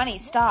not funny.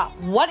 Stop.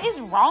 What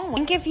is wrong?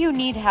 Blink if you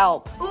need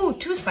help. Ooh,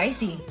 too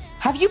spicy.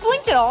 Have you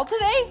blinked at all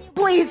today?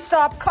 Please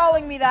stop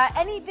calling me that.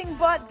 Anything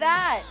but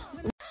that.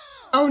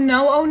 Oh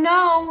no, oh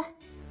no.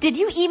 Did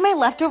you eat my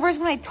leftovers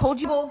when I told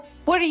you?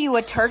 What are you,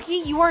 a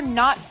turkey? You are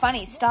not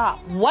funny.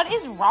 Stop. What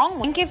is wrong?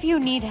 Blink if you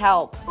need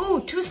help.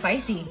 Ooh, too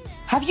spicy.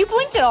 Have you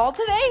blinked at all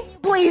today?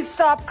 Please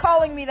stop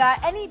calling me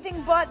that.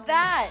 Anything but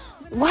that.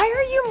 Why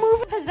are you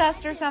moving?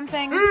 Possessed or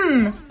something?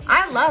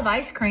 I love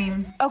ice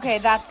cream. Okay,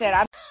 that's it.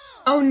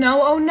 Oh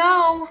no, oh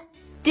no.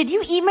 Did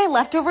you eat my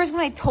leftovers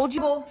when I told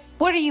you?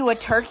 What are you, a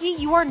turkey?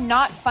 You are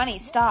not funny.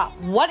 Stop.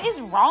 What is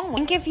wrong?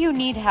 Blink if you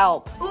need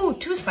help. Ooh,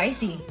 too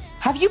spicy.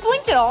 Have you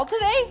blinked at all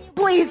today?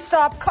 Please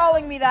stop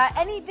calling me that.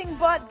 Anything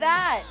but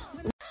that.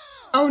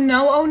 Oh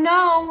no, oh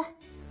no.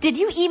 Did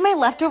you eat my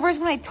leftovers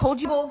when I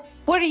told you?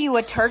 What are you,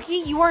 a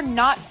turkey? You are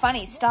not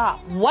funny.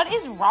 Stop. What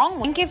is wrong?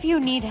 Blink if you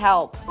need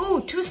help.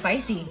 Ooh, too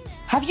spicy.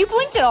 Have you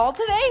blinked at all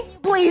today?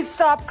 Please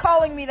stop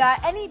calling me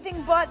that.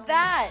 Anything but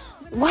that.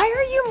 Why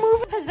are you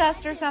moving?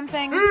 Possessed or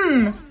something?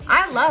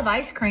 I love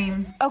ice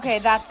cream. Okay,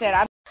 that's it.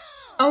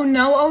 Oh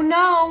no, oh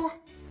no.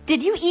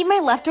 Did you eat my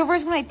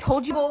leftovers when I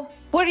told you?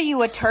 What are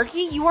you, a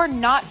turkey? You are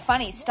not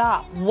funny.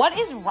 Stop. What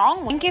is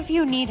wrong? Blink if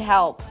you need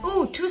help.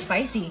 Ooh, too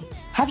spicy.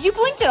 Have you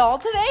blinked at all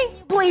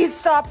today? Please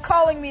stop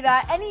calling me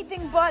that.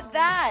 Anything but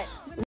that.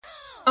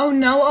 Oh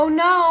no, oh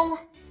no.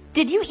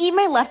 Did you eat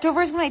my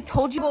leftovers when I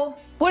told you?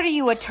 What are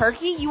you, a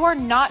turkey? You are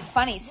not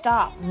funny.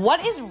 Stop.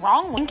 What is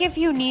wrong? Blink if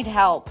you need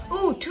help.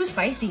 Ooh, too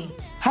spicy.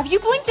 Have you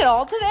blinked at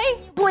all today?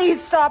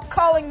 Please stop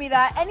calling me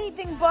that.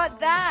 Anything but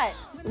that.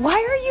 Why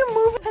are you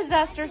moving?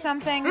 Possessed or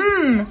something?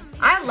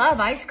 I love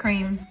ice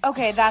cream.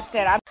 Okay, that's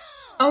it.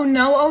 Oh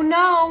no, oh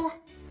no.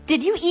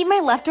 Did you eat my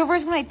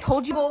leftovers when I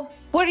told you?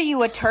 What are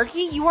you, a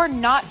turkey? You are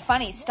not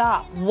funny.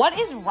 Stop. What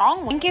is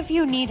wrong? Blink if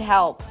you need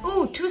help.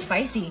 Ooh, too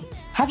spicy.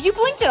 Have you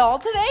blinked at all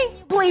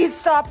today? Please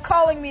stop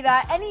calling me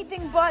that.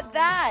 Anything but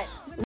that.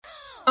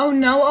 Oh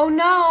no, oh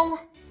no.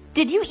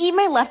 Did you eat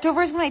my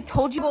leftovers when I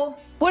told you?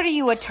 What are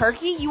you, a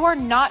turkey? You are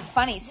not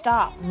funny.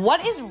 Stop.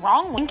 What is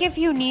wrong? Blink if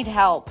you need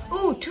help.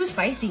 Ooh, too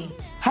spicy.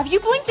 Have you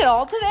blinked at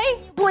all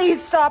today?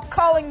 Please stop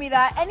calling me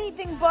that.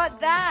 Anything but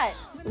that.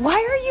 Why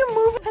are you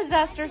moving?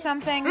 Possessed or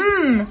something?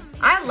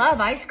 I love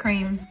ice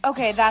cream.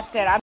 Okay, that's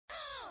it.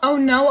 Oh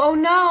no, oh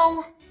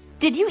no.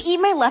 Did you eat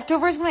my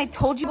leftovers when I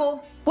told you?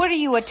 What are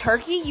you, a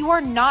turkey? You are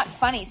not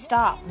funny.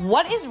 Stop.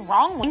 What is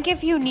wrong? Blink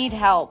if you need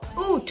help.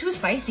 Ooh, too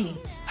spicy.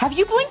 Have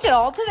you blinked at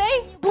all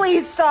today?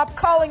 Please stop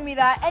calling me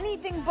that.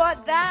 Anything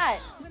but that.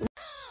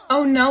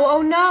 Oh no,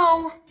 oh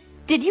no.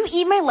 Did you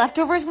eat my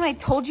leftovers when I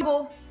told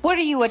you? What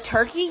are you, a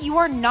turkey? You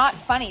are not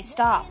funny.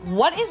 Stop.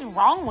 What is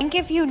wrong? Blink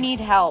if you need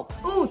help.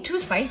 Ooh, too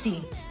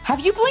spicy. Have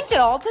you blinked at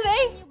all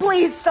today?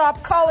 Please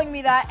stop calling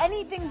me that.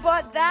 Anything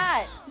but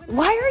that.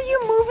 Why are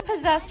you moving?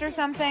 Possessed or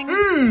something?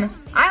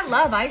 I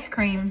love ice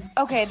cream.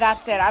 Okay,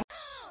 that's it.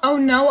 Oh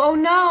no, oh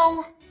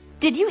no.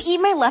 Did you eat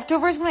my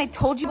leftovers when I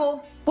told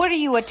you? What are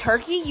you, a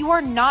turkey? You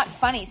are not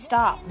funny.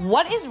 Stop.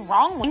 What is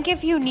wrong? Blink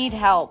if you need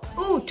help.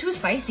 Ooh, too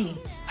spicy.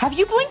 Have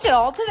you blinked at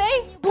all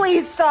today?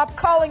 Please stop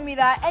calling me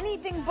that.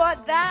 Anything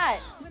but that.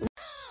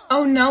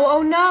 Oh no,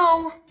 oh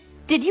no.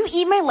 Did you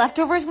eat my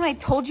leftovers when I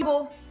told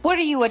you? What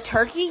are you, a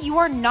turkey? You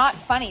are not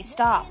funny.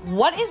 Stop.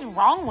 What is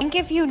wrong? Blink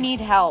if you need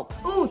help.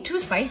 Ooh, too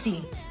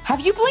spicy. Have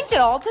you blinked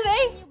at all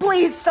today?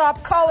 Please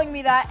stop calling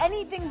me that.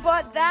 Anything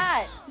but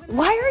that.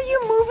 Why are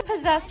you moving?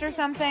 Possessed or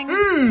something?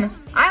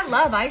 I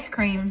love ice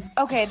cream.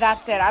 Okay,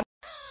 that's it.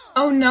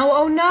 Oh no,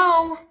 oh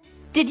no.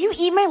 Did you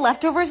eat my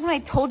leftovers when I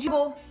told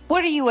you?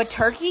 What are you, a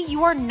turkey?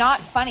 You are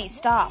not funny.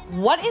 Stop.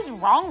 What is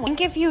wrong?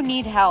 Blink if you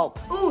need help.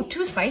 Ooh,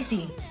 too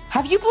spicy.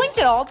 Have you blinked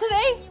at all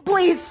today?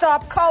 Please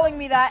stop calling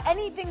me that.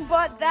 Anything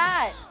but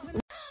that.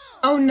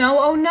 Oh no,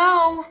 oh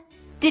no.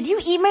 Did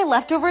you eat my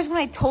leftovers when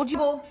I told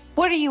you?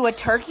 What are you, a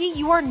turkey?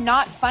 You are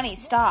not funny.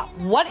 Stop.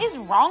 What is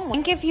wrong?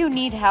 Blink if you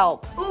need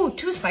help. Ooh,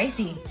 too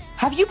spicy.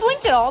 Have you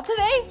blinked at all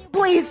today?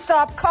 Please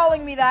stop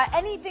calling me that.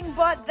 Anything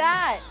but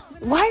that.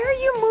 Why are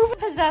you moving?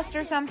 Possessed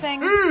or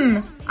something?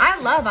 I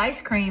love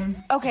ice cream.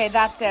 Okay,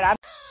 that's it.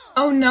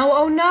 Oh no,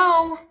 oh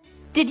no.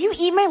 Did you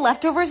eat my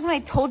leftovers when I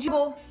told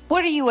you?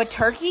 What are you, a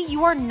turkey?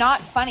 You are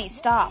not funny.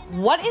 Stop.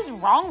 What is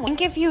wrong?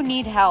 Blink if you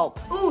need help.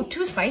 Ooh,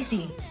 too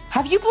spicy.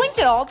 Have you blinked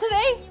at all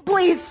today?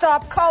 Please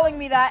stop calling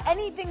me that.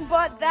 Anything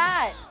but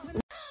that.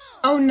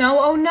 Oh no,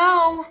 oh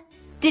no.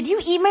 Did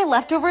you eat my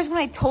leftovers when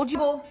I told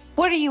you?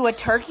 What are you, a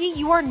turkey?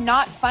 You are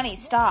not funny.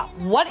 Stop.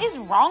 What is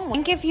wrong?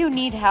 Blink if you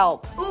need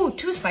help. Ooh,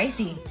 too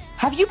spicy.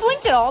 Have you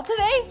blinked at all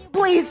today?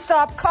 Please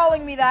stop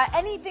calling me that.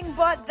 Anything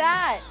but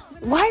that.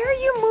 Why are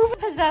you moving?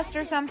 Possessed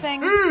or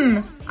something?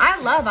 I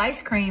love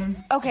ice cream.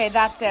 Okay,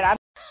 that's it.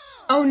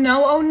 Oh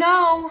no, oh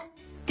no.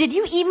 Did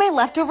you eat my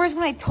leftovers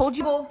when I told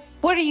you?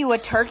 What are you, a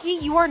turkey?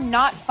 You are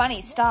not funny.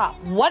 Stop.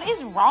 What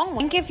is wrong?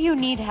 Blink if you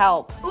need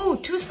help. Ooh,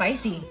 too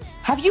spicy.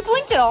 Have you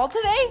blinked at all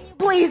today?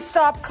 Please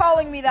stop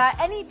calling me that.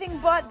 Anything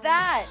but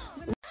that.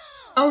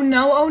 Oh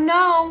no, oh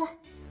no.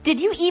 Did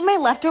you eat my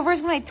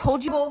leftovers when I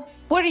told you?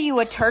 What are you,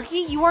 a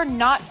turkey? You are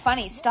not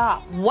funny.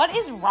 Stop. What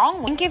is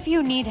wrong? Blink if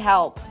you need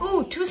help.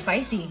 Ooh, too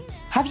spicy.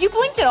 Have you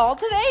blinked at all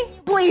today?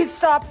 Please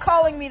stop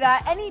calling me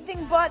that.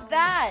 Anything but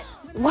that.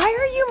 Why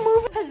are you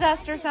moving?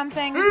 Possessed or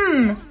something?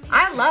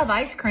 I love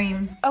ice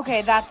cream.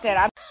 Okay, that's it.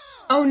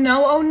 Oh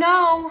no, oh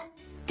no.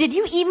 Did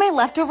you eat my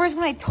leftovers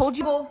when I told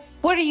you?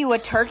 What are you, a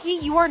turkey?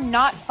 You are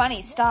not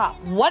funny. Stop.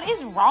 What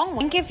is wrong?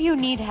 Blink if you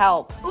need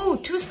help. Ooh,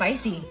 too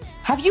spicy.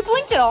 Have you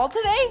blinked at all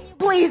today?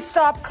 Please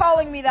stop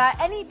calling me that.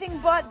 Anything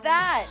but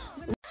that.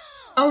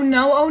 Oh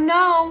no, oh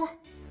no.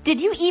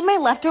 Did you eat my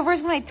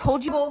leftovers when I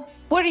told you?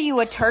 What are you,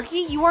 a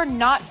turkey? You are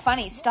not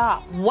funny.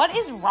 Stop. What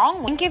is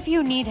wrong? Blink if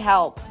you need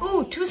help.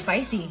 Ooh, too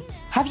spicy.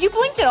 Have you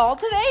blinked at all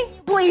today?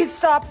 Please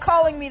stop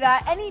calling me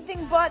that.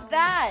 Anything but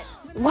that.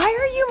 Why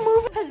are you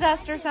moving?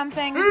 Possessed or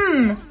something?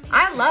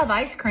 I love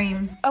ice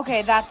cream.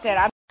 Okay, that's it.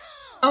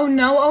 Oh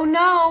no, oh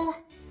no.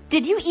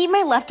 Did you eat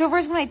my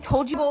leftovers when I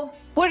told you?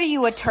 What are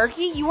you, a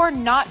turkey? You are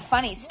not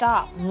funny.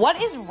 Stop.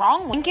 What is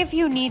wrong? Blink if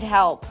you need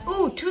help.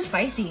 Ooh, too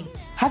spicy.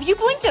 Have you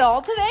blinked at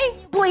all today?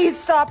 Please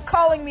stop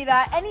calling me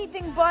that.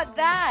 Anything but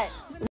that.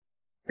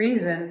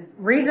 Reason?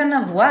 Reason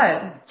of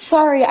what?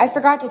 Sorry, I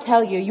forgot to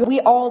tell you. We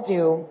all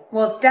do.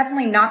 Well, it's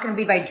definitely not going to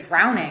be by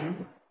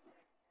drowning.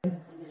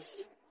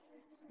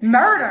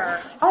 Murder?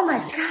 Oh my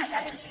god,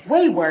 that's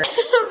way worse.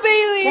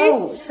 Bailey.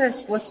 Whoa,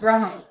 sis, what's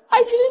wrong?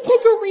 I didn't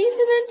pick a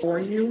reason For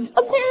you?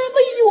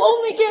 apparently you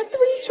only get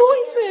 3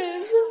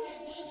 choices.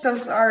 So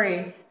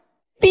sorry.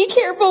 Be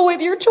careful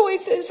with your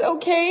choices,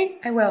 okay?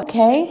 I will.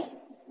 Okay?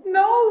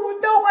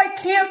 No, I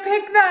can't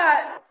pick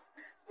that.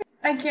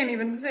 I can't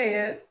even say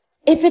it.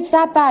 If it's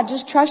that bad,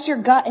 just trust your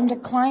gut and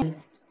decline.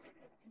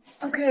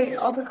 Okay,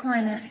 I'll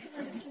decline it.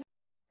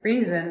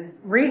 Reason?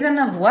 Reason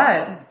of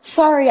what?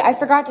 Sorry, I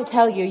forgot to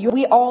tell you.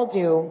 We all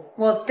do.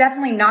 Well, it's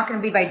definitely not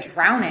going to be by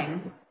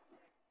drowning.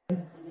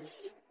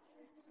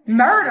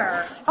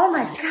 Murder? Oh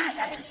my god,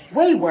 that's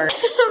way worse.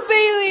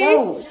 Bailey.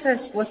 Whoa,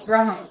 sis, what's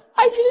wrong?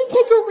 I didn't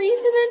pick a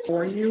reason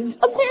For you?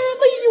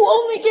 apparently you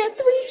only get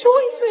 3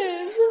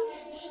 choices.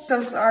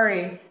 So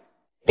sorry.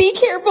 Be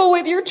careful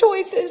with your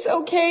choices,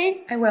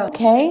 okay? I will.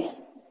 Okay?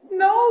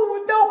 No,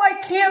 I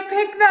can't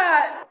pick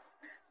that.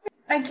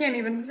 I can't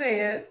even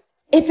say it.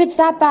 If it's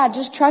that bad,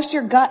 just trust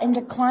your gut and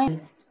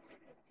decline.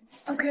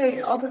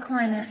 Okay, I'll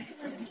decline it.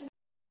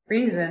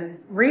 Reason?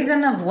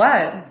 Reason of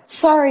what?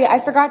 Sorry, I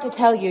forgot to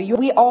tell you.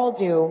 We all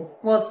do.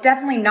 Well, it's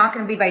definitely not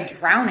going to be by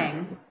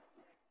drowning.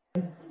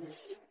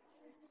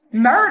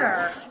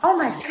 Murder? Oh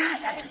my god,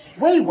 that's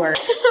way worse.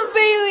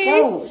 Bailey.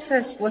 Whoa,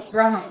 sis, what's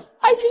wrong?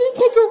 I didn't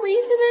pick a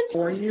reason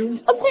For you?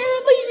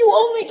 apparently you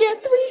only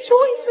get 3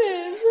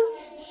 choices.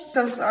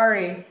 So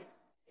sorry.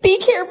 Be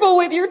careful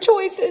with your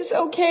choices,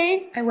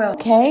 okay? I will.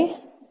 Okay?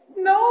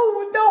 No,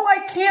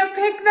 I can't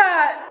pick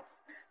that.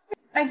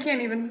 I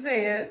can't even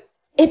say it.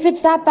 If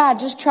it's that bad,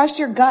 just trust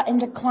your gut and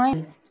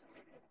decline.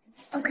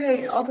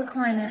 Okay, I'll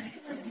decline it.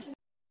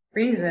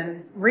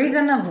 Reason?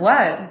 Reason of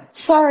what?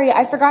 Sorry,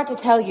 I forgot to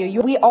tell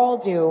you. We all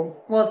do.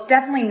 Well, it's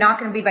definitely not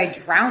going to be by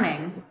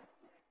drowning.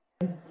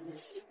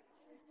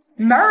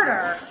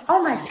 Murder?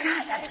 Oh my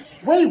god, that's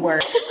way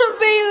worse.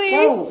 Bailey.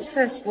 Whoa,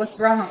 sis, what's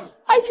wrong?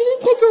 I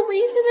didn't pick a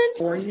reason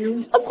For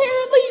you?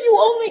 apparently you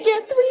only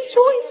get 3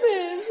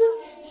 choices.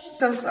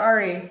 So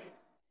sorry.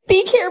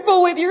 Be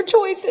careful with your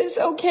choices,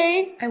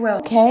 okay? I will.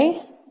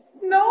 Okay?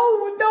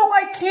 No,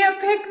 I can't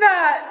pick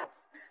that.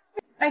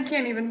 I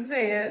can't even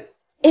say it.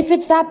 If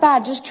it's that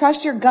bad, just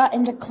trust your gut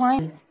and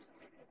decline.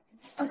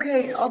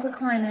 Okay, I'll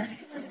decline it.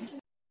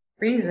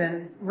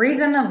 Reason?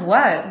 Reason of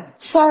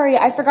what? Sorry,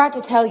 I forgot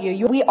to tell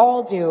you. We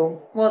all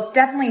do. Well, it's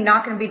definitely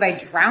not going to be by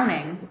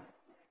drowning.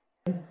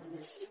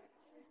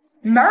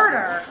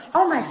 Murder?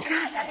 Oh my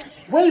god, that's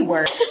way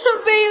worse.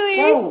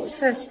 Bailey. Whoa,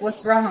 sis,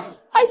 what's wrong?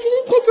 I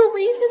didn't pick a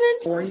reason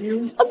For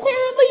you?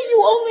 apparently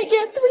you only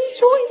get 3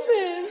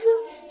 choices.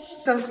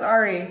 So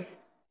sorry.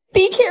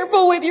 Be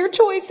careful with your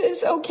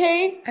choices,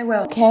 okay? I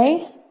will.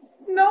 Okay?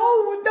 No,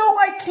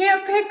 I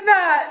can't pick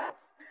that.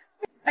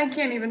 I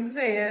can't even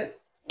say it.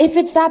 If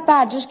it's that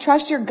bad, just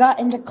trust your gut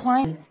and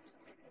decline.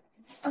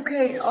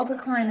 Okay, I'll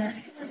decline it.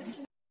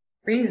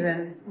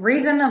 Reason?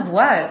 Reason of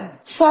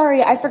what?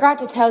 Sorry, I forgot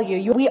to tell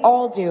you. We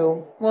all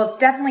do. Well, it's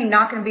definitely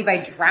not going to be by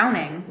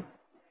drowning.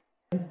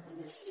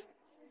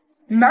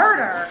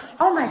 Murder?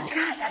 Oh my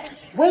god, that's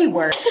way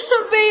worse.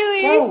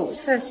 Bailey. Whoa,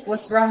 sis,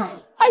 what's wrong?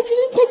 I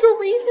didn't pick a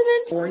reason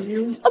For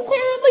you?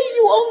 apparently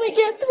you only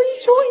get 3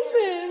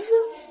 choices.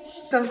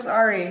 So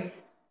sorry.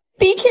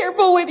 Be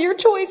careful with your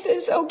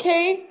choices,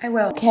 okay? I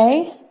will.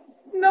 Okay?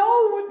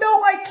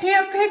 No, I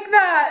can't pick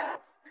that.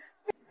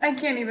 I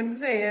can't even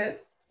say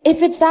it.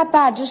 If it's that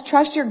bad, just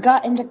trust your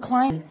gut and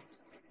decline.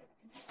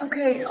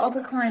 Okay, I'll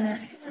decline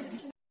it.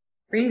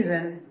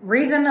 Reason?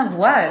 Reason of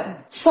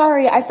what?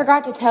 Sorry, I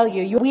forgot to tell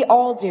you. We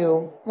all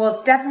do. Well,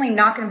 it's definitely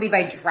not going to be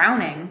by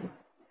drowning.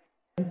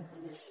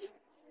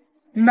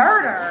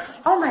 Murder?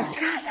 Oh my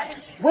god, that's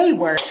way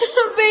worse.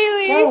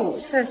 Bailey! Whoa,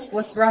 sis,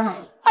 what's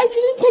wrong? I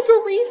didn't pick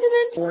a reason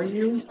and For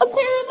you?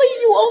 apparently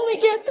you only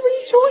get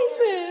 3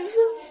 choices.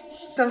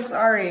 So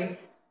sorry.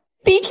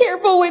 Be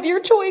careful with your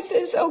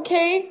choices,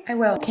 okay? I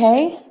will.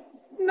 Okay?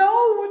 No,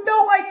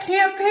 I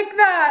can't pick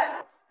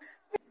that.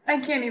 I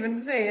can't even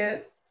say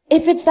it.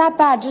 If it's that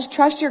bad, just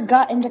trust your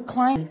gut and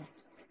decline.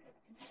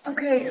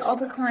 Okay, I'll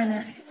decline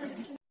it.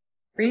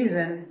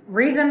 Reason?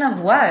 Reason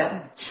of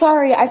what?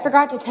 Sorry, I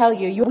forgot to tell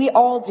you. We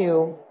all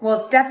do. Well,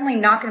 it's definitely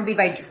not going to be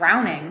by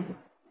drowning.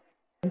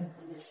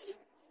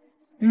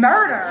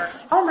 Murder?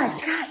 Oh my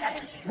god,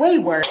 that's way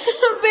worse.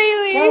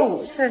 Bailey!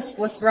 Whoa, sis,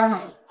 what's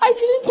wrong? I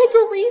didn't pick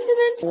a reason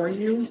and For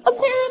you?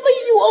 apparently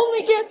you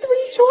only get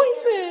 3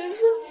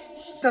 choices.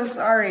 So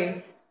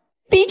sorry.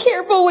 Be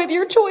careful with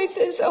your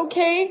choices,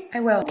 okay? I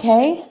will.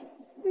 Okay?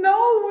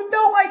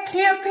 No, I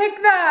can't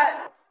pick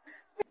that.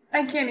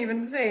 I can't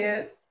even say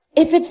it.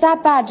 If it's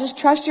that bad, just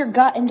trust your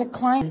gut and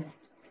decline.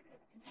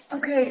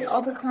 Okay,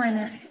 I'll decline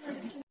it.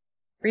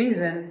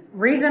 Reason?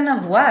 Reason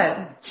of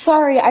what?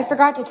 Sorry, I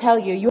forgot to tell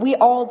you. We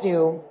all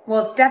do.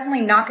 Well, it's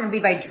definitely not going to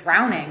be by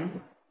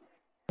drowning.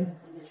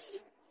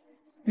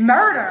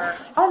 Murder?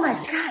 Oh my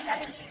god,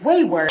 that's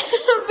way worse.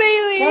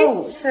 Bailey!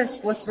 Whoa,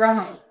 sis, what's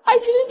wrong? I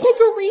didn't pick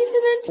a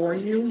reason and For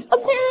you?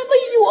 apparently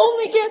you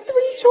only get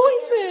 3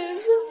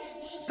 choices.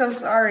 So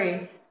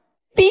sorry.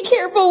 Be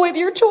careful with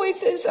your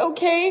choices,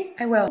 okay?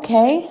 I will.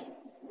 Okay?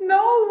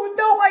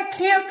 No, I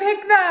can't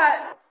pick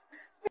that.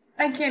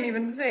 I can't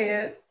even say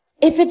it.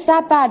 If it's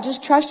that bad,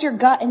 just trust your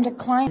gut and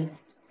decline.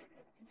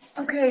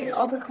 Okay,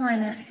 I'll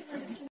decline it.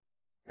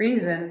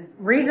 Reason?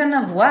 Reason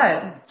of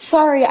what?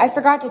 Sorry, I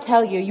forgot to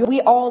tell you.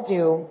 We all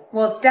do.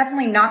 Well, it's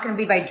definitely not going to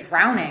be by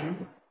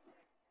drowning.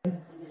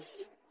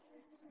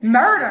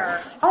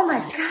 Murder? Oh my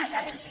god,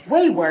 that's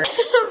way worse.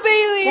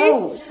 Bailey!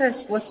 Whoa,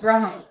 sis, what's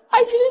wrong?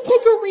 I didn't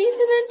pick a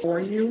reason and For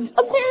you?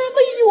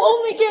 apparently you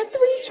only get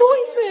 3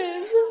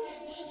 choices.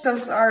 So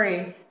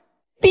sorry.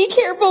 Be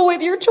careful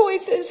with your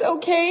choices,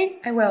 okay?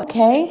 I will.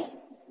 Okay?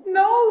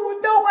 No,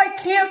 I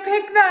can't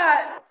pick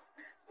that.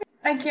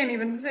 I can't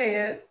even say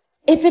it.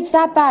 If it's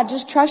that bad,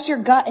 just trust your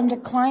gut and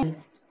decline.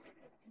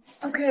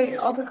 Okay,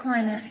 I'll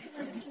decline it.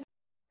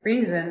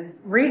 Reason?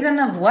 Reason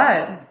of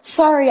what?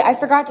 Sorry, I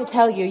forgot to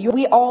tell you.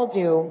 We all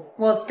do.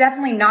 Well, it's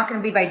definitely not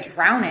going to be by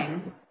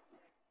drowning.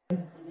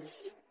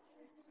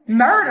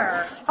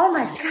 Murder? Oh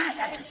my god,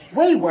 that's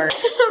way worse.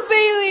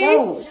 Bailey!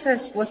 Whoa,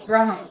 sis, what's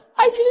wrong?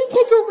 I didn't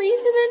pick a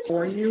reason and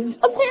For you?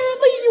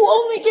 apparently you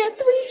only get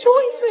 3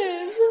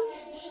 choices.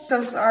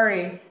 So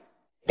sorry.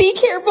 Be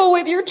careful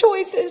with your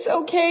choices,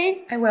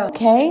 okay? I will.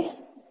 Okay?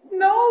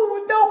 No,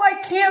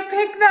 I can't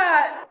pick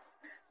that.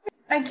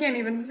 I can't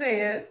even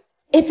say it.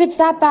 If it's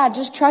that bad,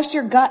 just trust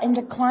your gut and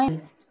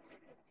decline.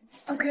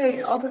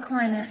 Okay, I'll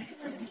decline it.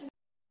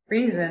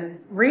 Reason?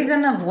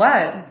 Reason of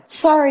what?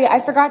 Sorry, I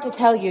forgot to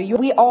tell you.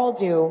 We all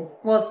do.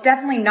 Well, it's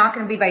definitely not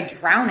going to be by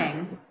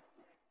drowning.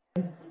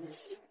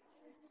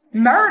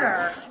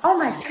 Murder? Oh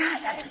my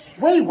god, that's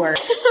way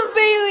worse.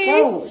 Bailey!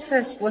 Whoa,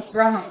 sis, what's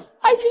wrong?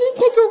 I didn't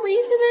pick a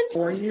reason and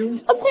For you?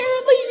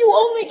 apparently you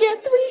only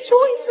get 3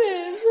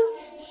 choices.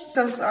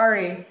 So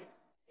sorry.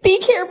 Be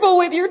careful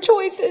with your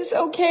choices,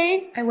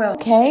 okay? I will.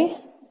 Okay?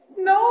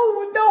 No,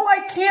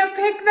 I can't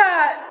pick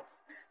that.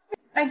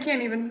 I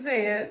can't even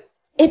say it.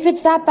 If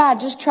it's that bad,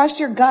 just trust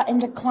your gut and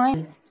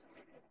decline.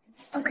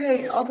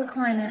 Okay, I'll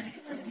decline it.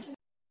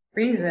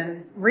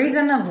 Reason?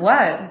 Reason of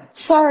what?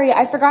 Sorry,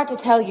 I forgot to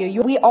tell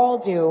you. We all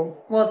do.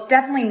 Well, it's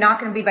definitely not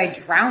going to be by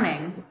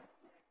drowning.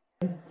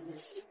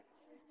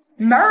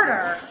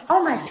 Murder?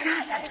 Oh my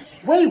god, that's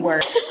way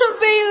worse.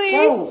 Bailey!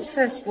 Whoa,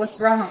 sis, what's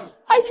wrong?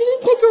 I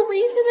didn't pick a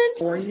reason and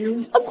For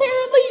you?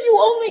 apparently you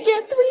only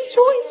get 3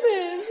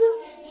 choices.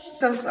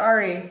 So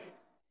sorry.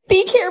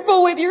 Be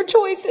careful with your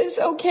choices,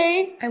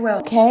 okay? I will.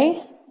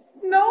 Okay?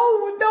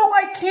 No,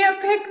 I can't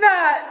pick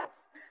that.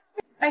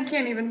 I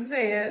can't even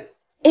say it.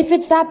 If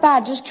it's that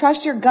bad, just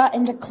trust your gut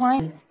and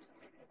decline.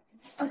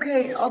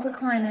 Okay, I'll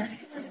decline it.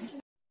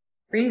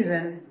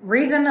 Reason?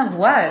 Reason of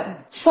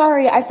what?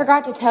 Sorry, I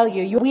forgot to tell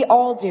you. We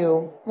all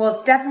do. Well,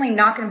 it's definitely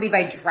not going to be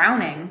by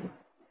drowning.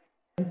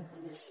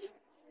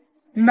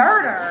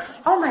 Murder?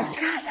 Oh my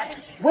god, that's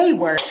way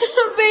worse.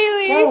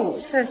 Bailey! Whoa,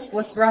 sis,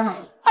 what's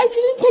wrong? I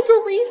didn't pick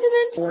a reason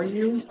and For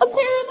you?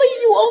 apparently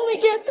you only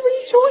get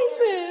 3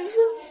 choices.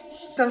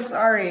 So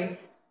sorry.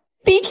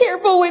 Be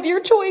careful with your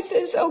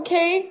choices,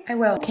 okay? I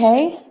will.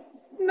 Okay?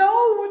 No,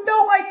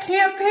 I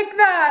can't pick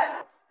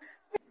that.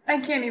 I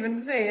can't even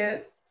say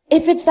it.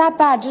 If it's that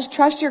bad, just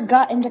trust your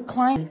gut and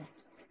decline.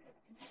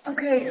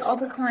 Okay, I'll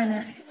decline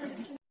it.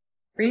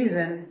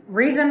 Reason?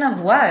 Reason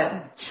of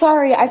what?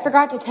 Sorry, I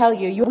forgot to tell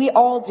you. We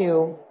all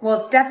do. Well,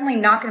 it's definitely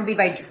not going to be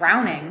by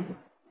drowning.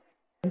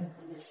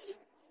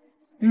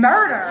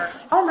 Murder?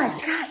 Oh my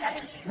god,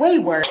 that's way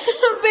worse.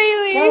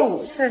 Bailey!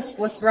 Whoa, sis,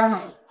 what's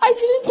wrong? I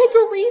didn't pick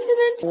a reason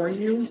and For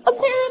you?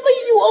 apparently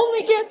you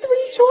only get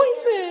 3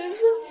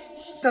 choices.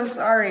 So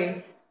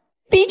sorry.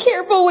 Be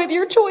careful with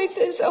your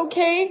choices,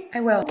 okay?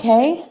 I will.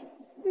 Okay?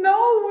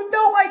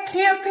 No, I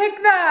can't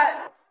pick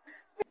that.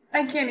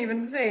 I can't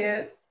even say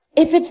it.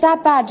 If it's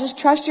that bad, just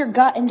trust your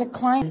gut and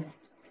decline.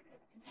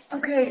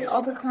 Okay,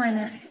 I'll decline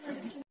it.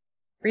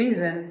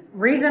 Reason?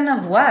 Reason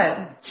of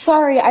what?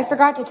 Sorry, I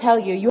forgot to tell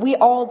you. We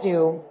all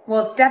do.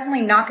 Well, it's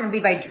definitely not going to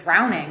be by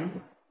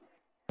drowning.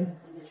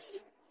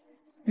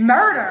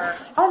 Murder?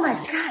 Oh my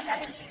god,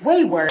 that's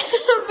way worse.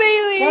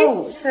 Bailey!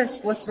 Whoa,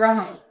 sis, what's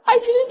wrong? I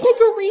didn't pick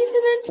a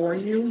reason and For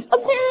you?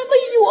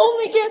 apparently you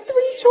only get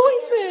 3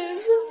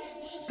 choices.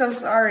 So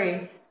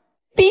sorry.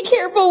 Be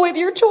careful with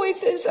your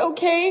choices,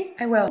 okay?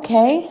 I will.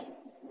 Okay?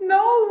 No,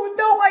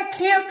 I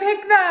can't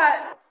pick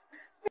that.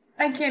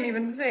 I can't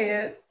even say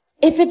it.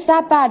 If it's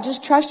that bad,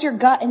 just trust your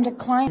gut and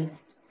decline.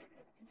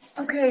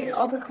 Okay,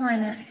 I'll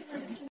decline it.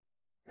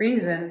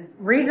 Reason?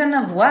 Reason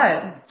of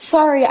what?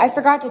 Sorry, I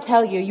forgot to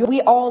tell you.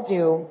 We all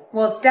do.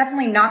 Well, it's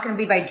definitely not going to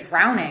be by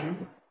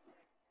drowning.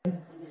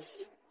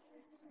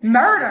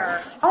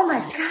 Murder? Oh my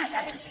god,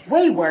 that's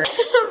way worse.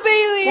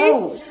 Bailey!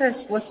 Whoa,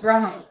 sis, what's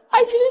wrong?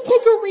 I didn't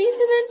pick a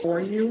reason and For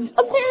you?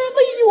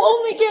 apparently you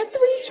only get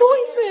 3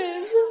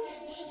 choices.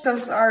 So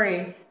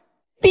sorry.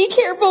 Be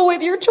careful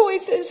with your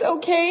choices,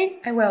 okay?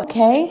 I will.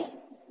 Okay?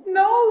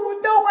 No,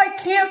 I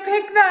can't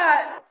pick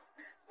that.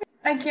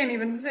 I can't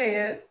even say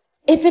it.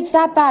 If it's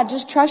that bad,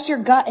 just trust your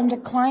gut and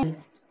decline.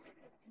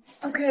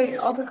 Okay,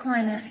 I'll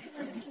decline it.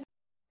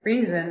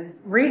 Reason?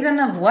 Reason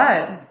of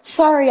what?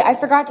 Sorry, I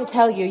forgot to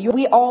tell you.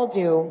 We all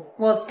do.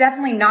 Well, it's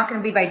definitely not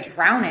going to be by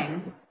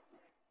drowning.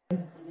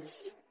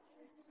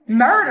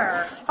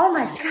 Murder? Oh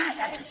my god,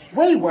 that's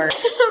way worse.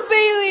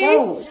 Bailey!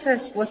 Whoa,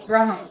 sis, what's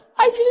wrong?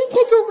 I didn't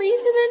pick a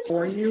reason and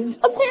For you?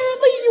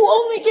 apparently you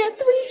only get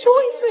 3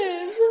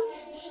 choices.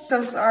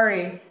 So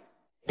sorry.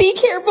 Be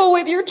careful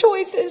with your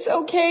choices,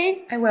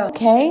 okay? I will.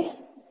 Okay?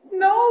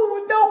 No,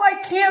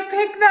 I can't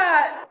pick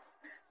that.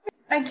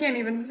 I can't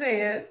even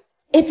say it.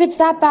 If it's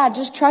that bad,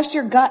 just trust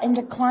your gut and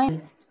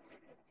decline.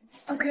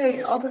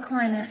 Okay, I'll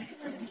decline it.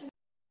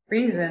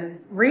 Reason?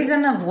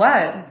 Reason of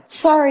what?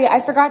 Sorry, I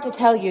forgot to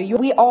tell you.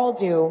 We all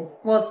do.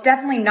 Well, it's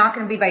definitely not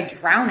going to be by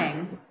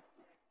drowning.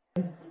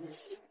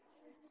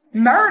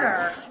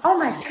 Murder? Oh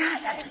my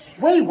god, that's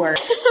way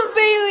worse.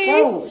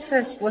 Bailey! Whoa,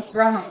 sis, what's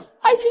wrong?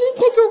 I didn't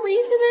pick a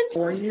reason and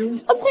For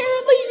you?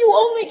 apparently you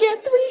only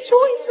get 3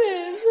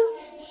 choices.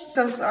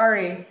 So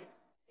sorry.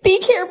 Be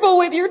careful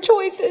with your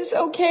choices,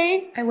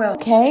 okay? I will.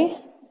 Okay?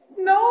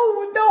 No,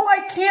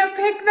 I can't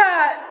pick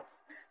that.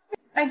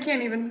 I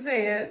can't even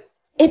say it.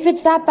 If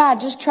it's that bad,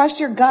 just trust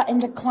your gut and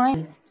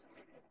decline.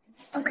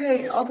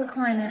 Okay, I'll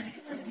decline it.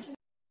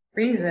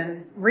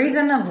 Reason?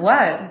 Reason of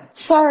what?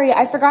 Sorry,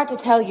 I forgot to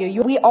tell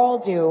you. We all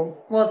do.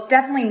 Well, it's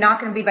definitely not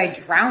going to be by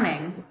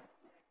drowning.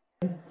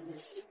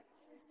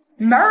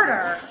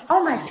 Murder?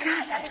 Oh my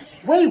god, that's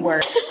way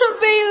worse.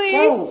 Bailey!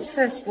 Whoa,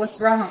 sis, what's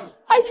wrong?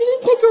 I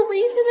didn't pick a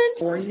reason and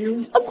For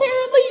you?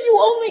 apparently you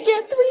only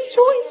get 3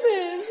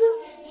 choices.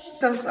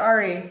 So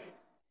sorry.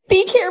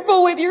 Be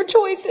careful with your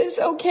choices,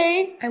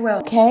 okay? I will.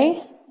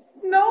 Okay?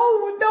 No,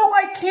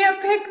 I can't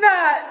pick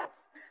that.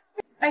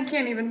 I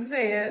can't even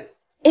say it.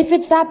 If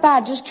it's that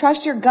bad, just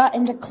trust your gut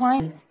and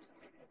decline.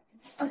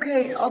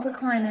 Okay, I'll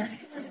decline it.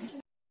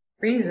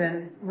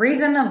 Reason?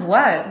 Reason of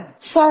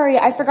what? Sorry,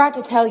 I forgot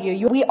to tell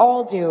you. We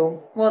all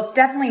do. Well, it's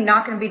definitely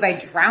not going to be by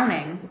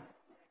drowning.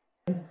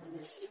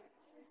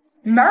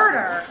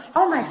 Murder?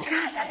 Oh my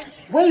god, that's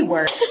way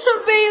worse.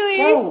 Bailey!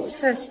 Whoa,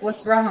 sis,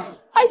 what's wrong?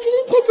 I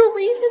didn't pick a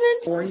reason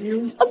and For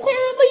you?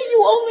 apparently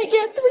you only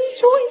get 3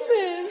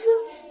 choices.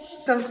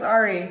 So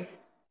sorry.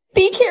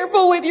 Be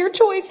careful with your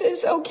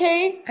choices,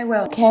 okay? I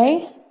will.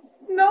 Okay?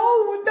 No,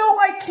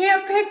 I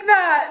can't pick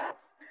that.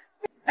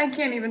 I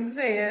can't even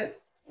say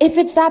it. If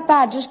it's that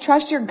bad, just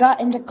trust your gut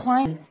and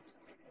decline.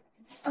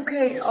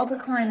 Okay, I'll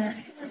decline it.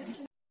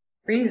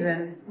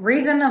 Reason?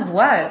 Reason of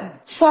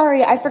what?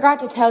 Sorry, I forgot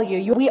to tell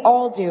you. We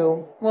all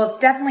do. Well, it's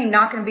definitely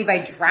not going to be by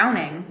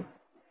drowning.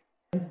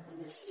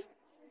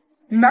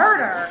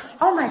 Murder?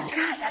 Oh my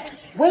god, that's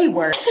way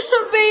worse.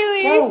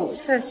 Bailey! Whoa,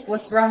 sis,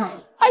 what's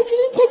wrong? I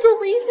didn't pick a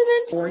reason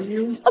and For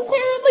you?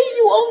 apparently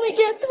you only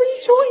get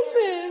 3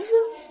 choices.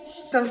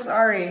 So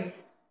sorry.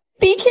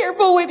 Be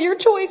careful with your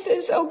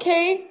choices,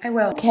 okay? I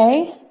will.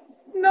 Okay?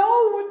 No,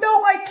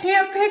 I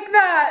can't pick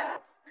that.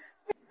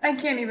 I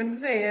can't even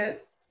say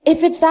it.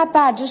 If it's that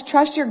bad, just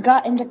trust your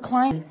gut and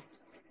decline.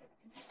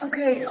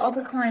 Okay, I'll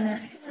decline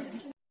it.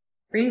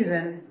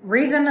 Reason?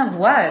 Reason of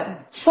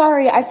what?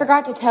 Sorry, I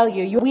forgot to tell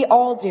you. We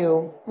all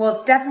do. Well,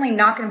 it's definitely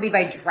not going to be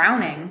by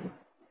drowning.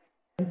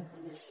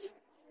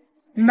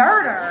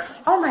 Murder?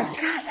 Oh my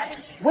god,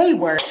 that's way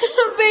worse.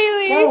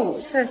 Bailey! Whoa,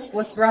 sis,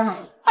 what's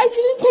wrong? I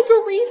didn't pick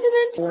a reason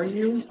and For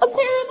you?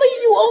 apparently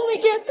you only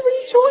get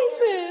 3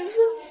 choices.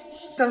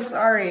 So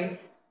sorry.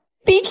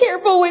 Be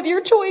careful with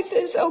your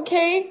choices,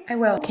 okay? I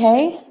will.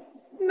 Okay?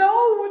 No,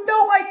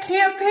 I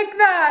can't pick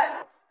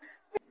that.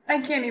 I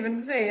can't even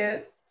say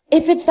it.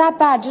 If it's that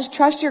bad, just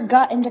trust your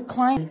gut and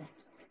decline.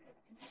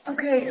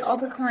 Okay, I'll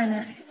decline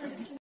it.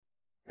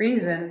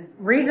 Reason?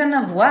 Reason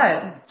of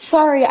what?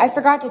 Sorry, I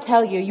forgot to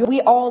tell you. We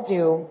all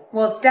do.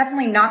 Well, it's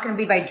definitely not going to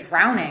be by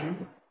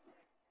drowning.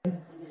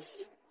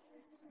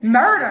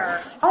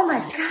 Murder! Oh my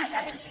god,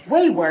 that's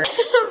way worse.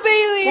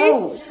 Bailey!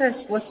 Whoa,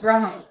 sis, what's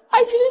wrong?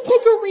 I didn't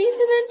pick a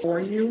reason and For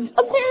you?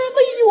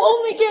 apparently you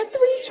only get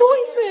 3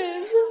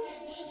 choices.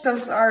 So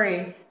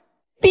sorry.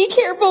 Be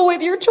careful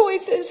with your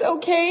choices,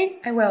 okay?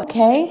 I will.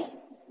 Okay?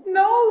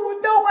 No,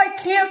 I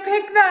can't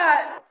pick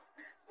that.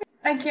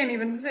 I can't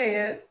even say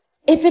it.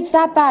 If it's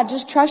that bad,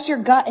 just trust your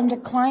gut and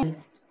decline.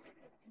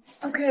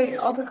 Okay,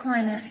 I'll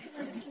decline it.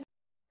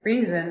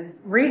 Reason?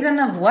 Reason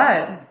of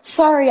what?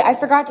 Sorry, I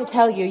forgot to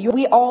tell you.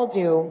 We all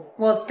do.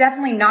 Well, it's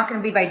definitely not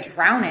going to be by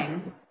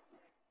drowning.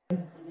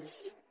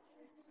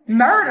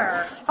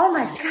 Murder! Oh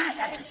my god,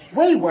 that's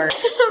way worse.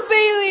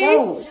 Bailey!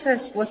 Whoa,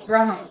 sis, what's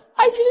wrong?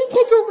 I didn't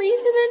pick a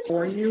reason and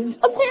For you?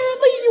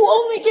 apparently you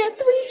only get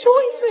 3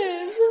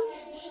 choices.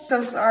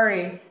 So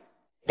sorry.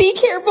 Be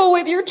careful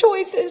with your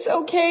choices,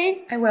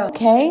 okay? I will.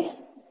 Okay?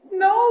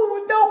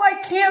 No,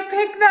 I can't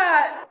pick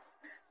that.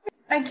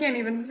 I can't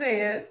even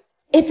say it.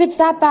 If it's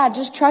that bad,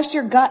 just trust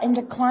your gut and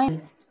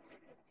decline.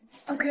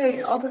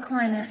 Okay, I'll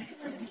decline it.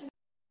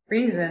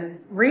 Reason?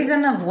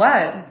 Reason of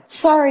what?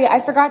 Sorry, I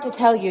forgot to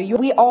tell you.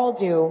 We all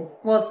do.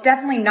 Well, it's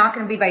definitely not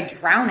going to be by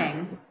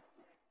drowning.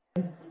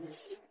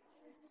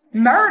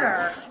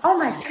 Murder! Oh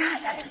my god,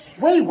 that's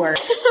way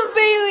worse.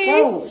 Bailey!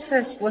 Whoa,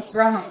 sis, what's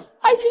wrong?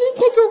 I didn't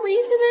pick a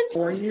reason and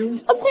For you?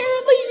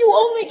 apparently you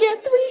only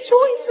get 3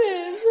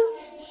 choices.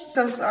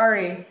 So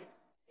sorry.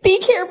 Be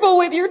careful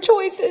with your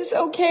choices,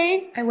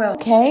 okay? I will.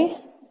 Okay?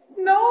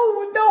 No,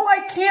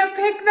 I can't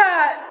pick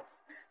that.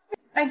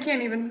 I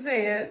can't even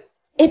say it.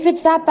 If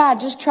it's that bad,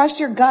 just trust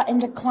your gut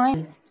and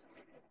decline.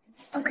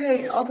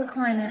 Okay, I'll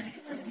decline it.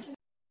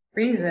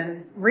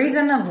 Reason?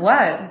 Reason of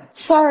what?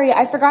 Sorry,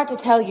 I forgot to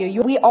tell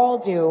you. We all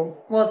do.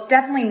 Well, it's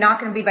definitely not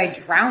going to be by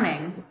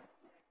drowning.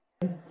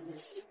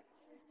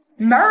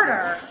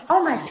 Murder!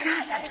 Oh my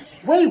god, that's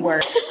way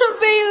worse.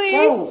 Bailey!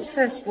 Whoa,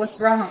 sis, what's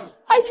wrong?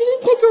 I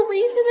didn't pick a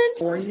reason and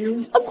For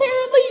you?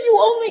 apparently you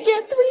only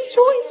get 3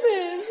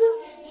 choices.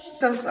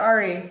 So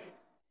sorry.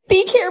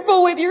 Be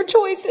careful with your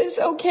choices,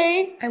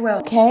 okay? I will.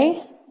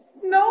 Okay?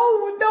 No,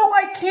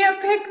 I can't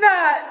pick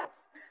that.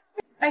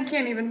 I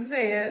can't even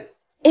say it.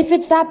 If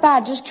it's that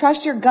bad, just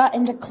trust your gut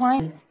and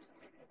decline.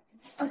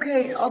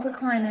 Okay, I'll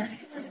decline it.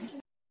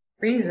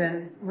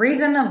 Reason?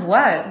 Reason of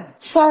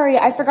what? Sorry,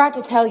 I forgot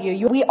to tell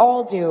you. We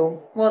all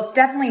do. Well, it's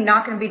definitely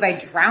not going to be by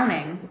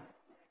drowning.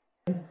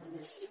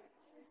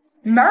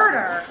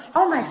 Murder!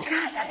 Oh my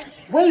god, that's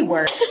way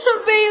worse.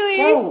 Bailey!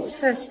 Whoa,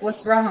 sis,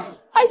 what's wrong?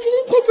 I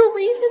didn't pick a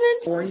reason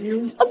and For you?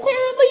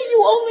 apparently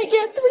you only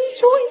get 3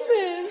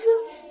 choices.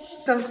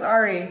 So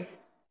sorry.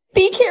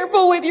 Be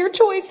careful with your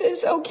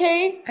choices,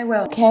 okay? I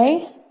will.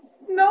 Okay?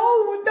 No,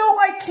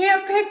 I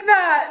can't pick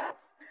that.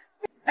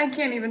 I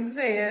can't even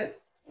say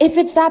it. If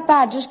it's that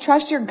bad, just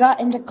trust your gut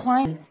and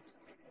decline.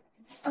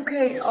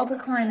 Okay, I'll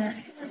decline it.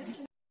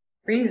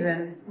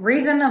 Reason?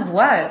 Reason of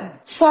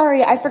what?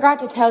 Sorry, I forgot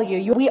to tell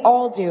you. We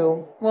all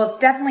do. Well, it's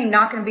definitely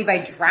not going to be by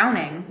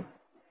drowning.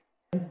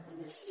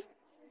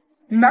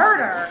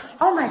 Murder!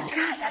 Oh my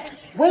god, that's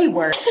way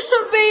worse.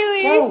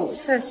 Bailey! Whoa,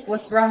 sis,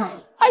 what's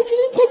wrong? I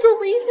didn't pick a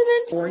reason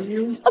and For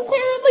you?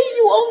 apparently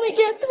you only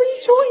get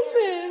 3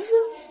 choices.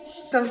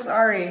 So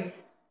sorry.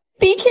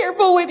 Be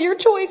careful with your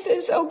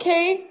choices,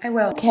 okay? I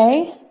will.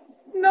 Okay?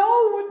 No,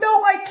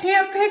 I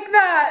can't pick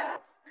that.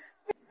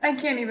 I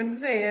can't even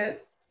say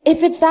it.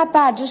 If it's that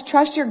bad, just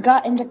trust your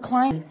gut and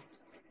decline.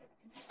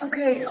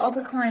 Okay, I'll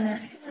decline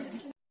it.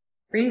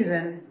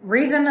 Reason?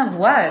 Reason of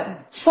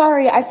what?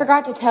 Sorry, I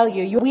forgot to tell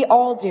you. We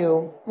all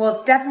do. Well,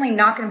 it's definitely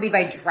not going to be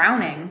by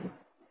drowning.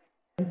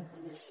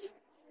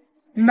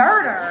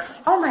 Murder!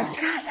 Oh my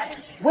god, that's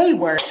way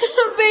worse.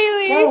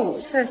 Bailey! Whoa,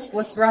 sis,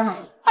 what's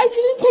wrong? I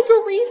didn't pick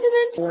a reason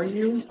and For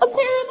you?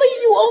 apparently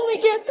you only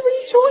get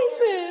 3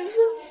 choices.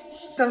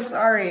 So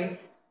sorry.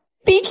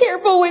 Be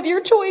careful with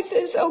your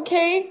choices,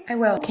 okay? I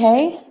will.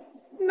 Okay?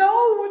 No,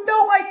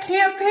 I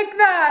can't pick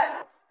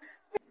that.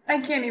 I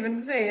can't even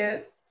say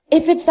it.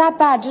 If it's that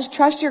bad, just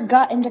trust your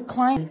gut and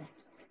decline.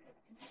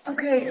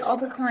 Okay, I'll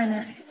decline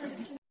it.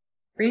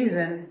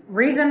 Reason?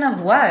 Reason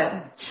of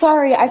what?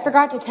 Sorry, I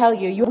forgot to tell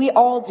you. We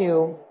all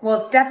do. Well,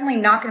 it's definitely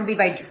not going to be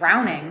by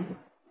drowning.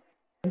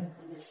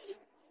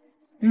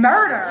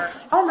 Murder!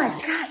 Oh my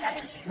god,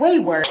 that's way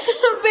worse.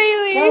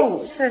 Bailey!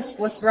 Whoa, sis,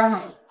 what's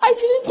wrong? I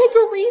didn't pick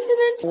a reason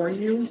and For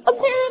you?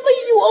 apparently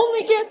you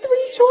only get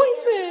 3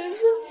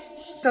 choices.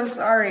 So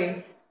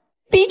sorry.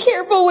 Be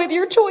careful with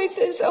your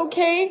choices,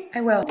 okay?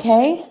 I will.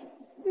 Okay?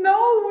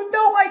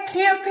 No, I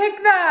can't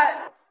pick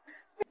that.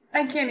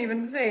 I can't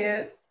even say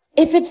it.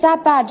 If it's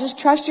that bad, just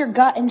trust your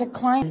gut and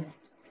decline.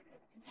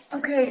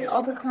 Okay,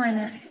 I'll decline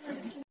it.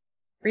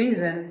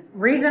 Reason?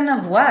 Reason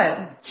of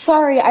what?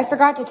 Sorry, I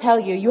forgot to tell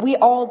you. We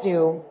all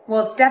do.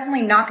 Well, it's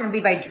definitely not going to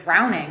be by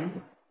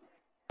drowning.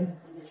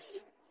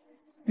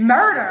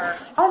 Murder!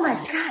 Oh my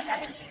god,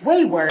 that's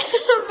way worse.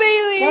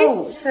 Bailey!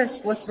 Whoa,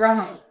 sis, what's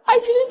wrong? I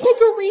didn't pick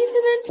a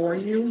reason and For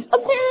you?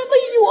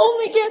 apparently you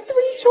only get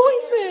 3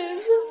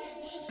 choices.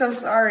 So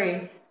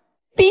sorry.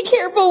 Be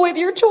careful with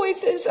your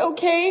choices,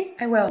 okay?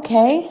 I will.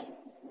 Okay?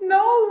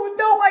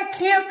 No, I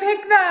can't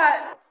pick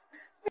that.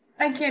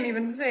 I can't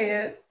even say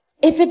it.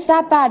 If it's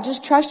that bad,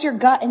 just trust your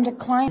gut and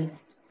decline.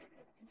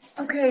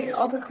 Okay,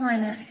 I'll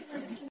decline it.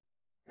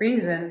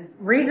 Reason?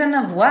 Reason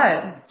of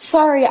what?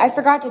 Sorry, I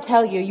forgot to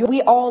tell you.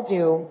 We all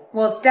do.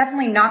 Well, it's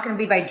definitely not going to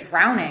be by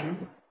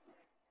drowning.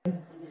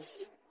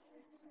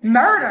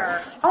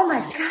 Murder? Oh my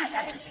god,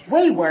 that's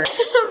way worse.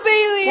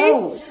 Bailey!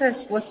 Whoa,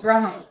 sis, what's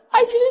wrong?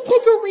 I didn't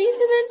pick a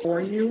reason and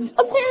For you?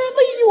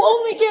 apparently you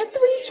only get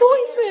 3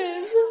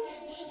 choices.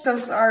 So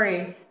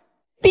sorry.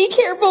 Be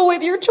careful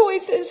with your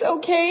choices,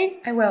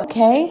 okay? I will.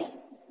 Okay?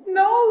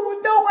 No,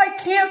 I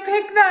can't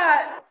pick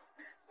that.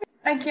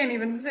 I can't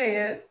even say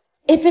it.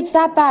 If it's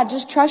that bad,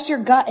 just trust your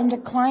gut and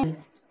decline.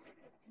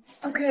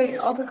 Okay,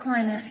 I'll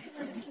decline it.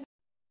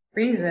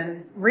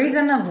 Reason?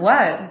 Reason of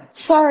what?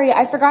 Sorry,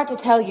 I forgot to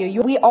tell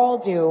you. We all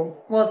do.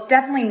 Well, it's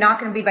definitely not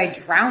going to be by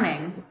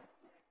drowning.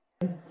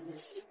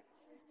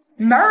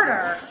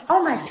 Murder?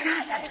 Oh my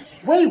god, that's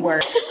way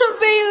worse.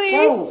 Bailey!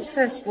 Whoa,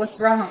 sis, what's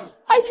wrong?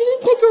 I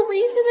didn't pick a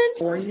reason and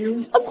For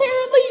you?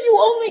 apparently you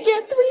only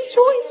get 3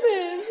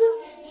 choices.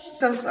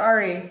 So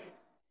sorry.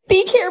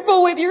 Be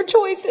careful with your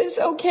choices,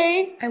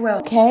 okay? I will.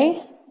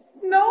 Okay?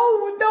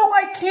 No,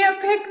 I can't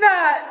pick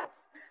that.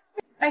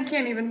 I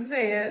can't even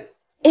say it.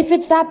 If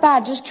it's that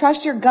bad, just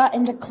trust your gut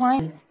and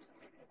decline.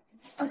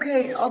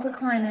 Okay, I'll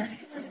decline it.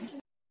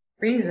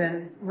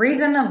 Reason?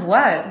 Reason of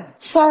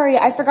what? Sorry,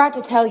 I forgot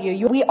to tell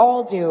you. We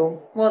all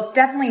do. Well, it's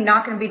definitely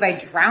not going to be by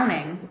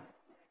drowning.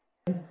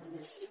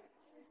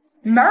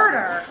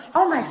 Murder?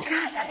 Oh my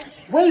god, that's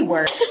way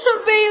worse.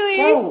 Bailey!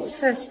 Whoa,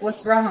 sis,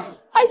 what's wrong?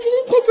 I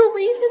didn't pick a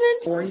reason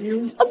and For you?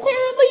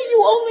 apparently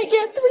you only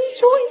get 3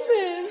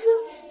 choices.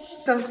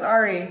 So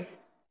sorry.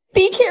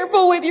 Be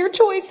careful with your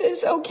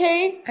choices,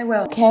 okay? I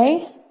will.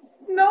 Okay?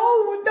 No,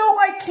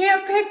 I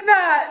can't pick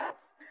that.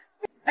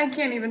 I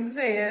can't even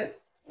say it.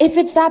 If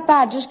it's that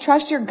bad, just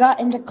trust your gut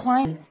and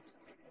decline.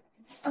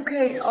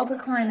 Okay, I'll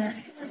decline it.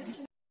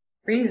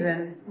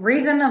 Reason?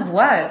 Reason of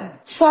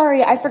what?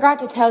 Sorry, I forgot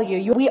to tell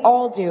you. We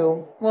all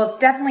do. Well, it's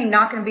definitely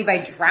not going to be by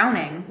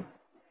drowning.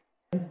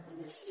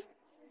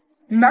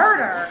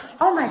 Murder?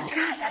 Oh my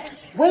god, that's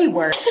way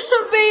worse.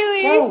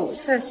 Bailey! Whoa,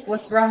 sis,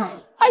 what's wrong?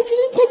 I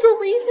didn't pick a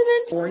reason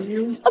and For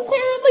you?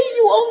 apparently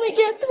you only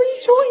get 3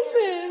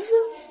 choices.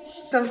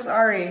 So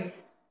sorry.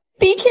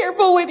 Be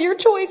careful with your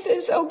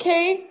choices,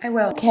 okay? I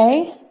will.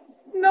 Okay?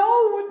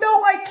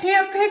 No, I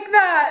can't pick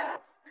that.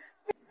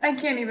 I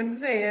can't even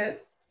say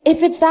it.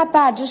 If it's that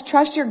bad, just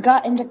trust your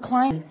gut and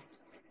decline.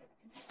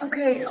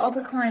 Okay, I'll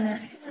decline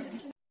it.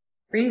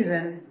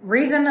 Reason?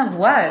 Reason of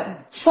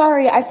what?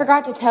 Sorry, I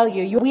forgot to tell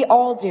you. We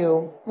all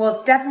do. Well,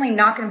 it's definitely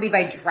not going to be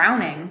by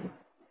drowning.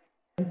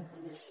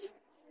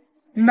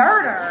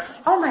 Murder?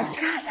 Oh my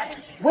god, that's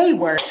way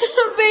worse.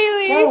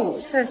 Bailey! Whoa,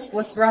 sis,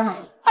 what's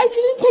wrong? I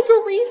didn't pick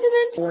a reason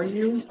and For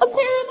you?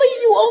 apparently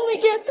you only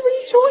get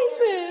 3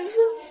 choices.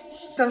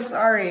 So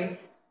sorry.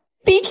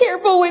 Be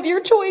careful with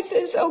your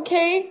choices,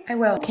 okay? I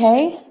will.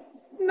 Okay?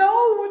 No,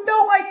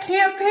 I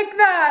can't pick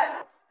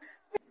that.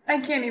 I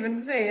can't even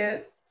say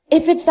it.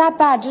 If it's that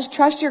bad, just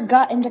trust your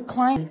gut and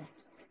decline.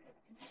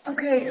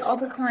 Okay, I'll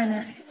decline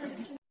it.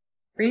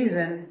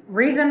 Reason?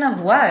 Reason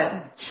of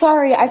what?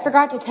 Sorry, I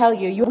forgot to tell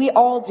you. We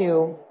all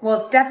do. Well,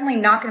 it's definitely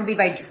not going to be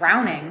by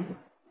drowning.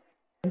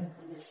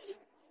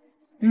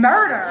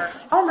 Murder?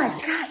 Oh my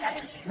god,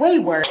 that's way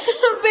worse.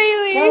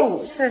 Bailey!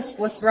 Whoa, sis,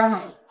 what's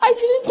wrong? I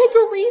didn't pick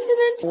a reason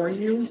and For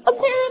you?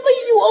 apparently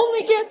you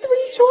only get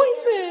 3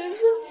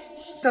 choices.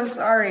 So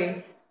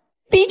sorry.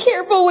 Be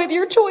careful with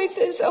your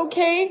choices,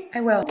 okay?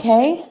 I will.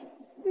 Okay?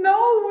 No,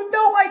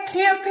 I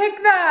can't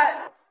pick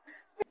that.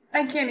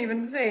 I can't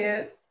even say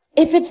it.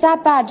 If it's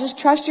that bad, just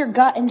trust your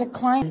gut and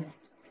decline.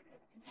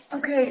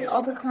 Okay,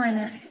 I'll decline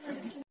it.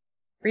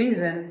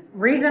 Reason?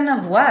 Reason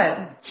of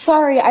what?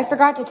 Sorry, I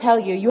forgot to tell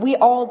you. We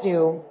all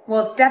do.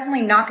 Well, it's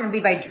definitely not going to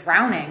be by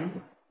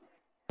drowning.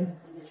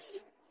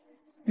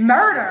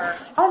 Murder?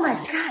 Oh my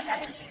god,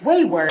 that's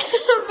way worse.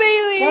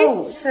 Bailey!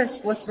 Whoa,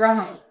 sis, what's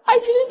wrong? I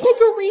didn't pick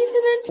a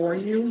reason and For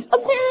you?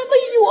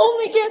 apparently you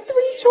only get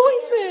 3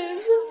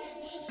 choices.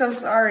 So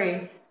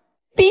sorry.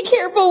 Be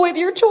careful with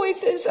your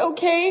choices,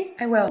 okay?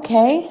 I will.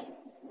 Okay?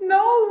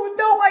 No,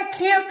 I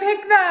can't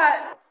pick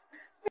that.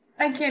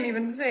 I can't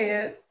even say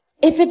it.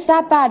 If it's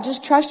that bad,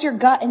 just trust your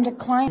gut and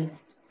decline.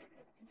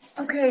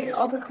 Okay,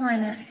 I'll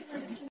decline it.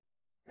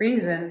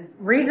 Reason?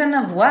 Reason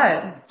of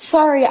what?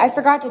 Sorry, I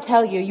forgot to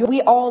tell you.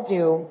 We all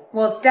do.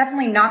 Well, it's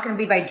definitely not going to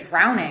be by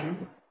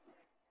drowning.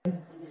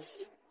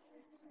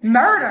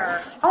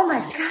 Murder? Oh my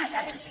god,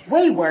 that's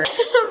way worse.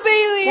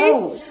 Bailey!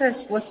 Whoa,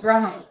 sis, what's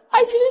wrong?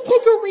 I didn't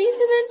pick a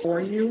reason and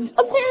For you?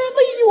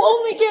 apparently you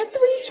only get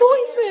 3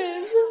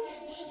 choices.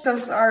 So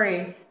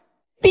sorry.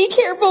 Be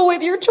careful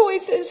with your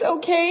choices,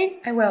 okay?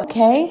 I will.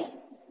 Okay?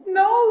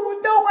 No,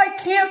 I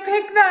can't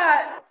pick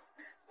that.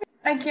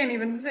 I can't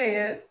even say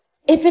it.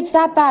 If it's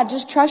that bad,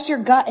 just trust your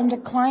gut and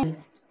decline.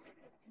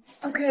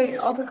 Okay,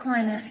 I'll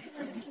decline it.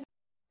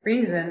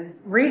 Reason?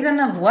 Reason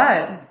of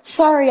what?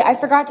 Sorry, I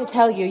forgot to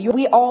tell you.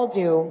 We all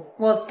do.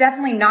 Well, it's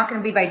definitely not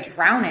going to be by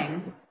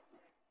drowning.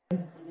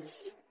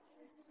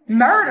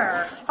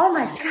 Murder? Oh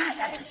my god,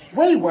 that's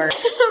way worse.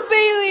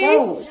 Bailey!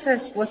 Whoa,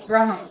 sis, what's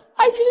wrong?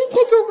 I didn't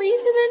pick a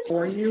reason and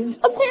For you?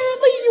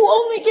 apparently you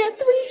only get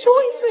 3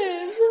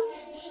 choices.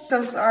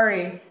 So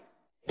sorry.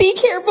 Be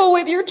careful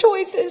with your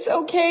choices,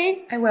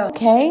 okay? I will.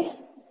 Okay?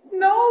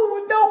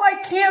 No, I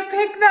can't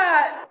pick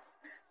that.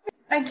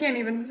 I can't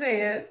even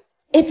say it.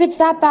 If it's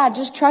that bad,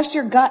 just trust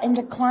your gut and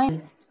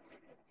decline.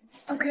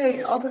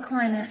 Okay, I'll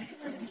decline it.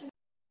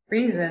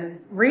 Reason?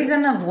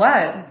 Reason of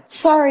what?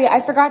 Sorry, I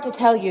forgot to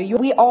tell you.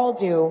 We all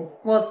do.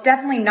 Well, it's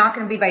definitely not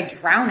going to be by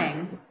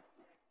drowning.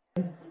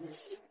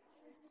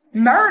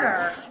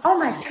 Murder? Oh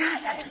my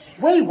god, that's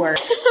way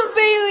worse.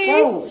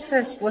 Bailey! Whoa,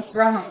 sis, what's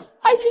wrong?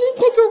 I didn't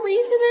pick a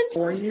reason and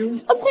For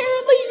you?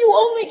 apparently you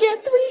only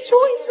get 3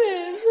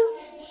 choices.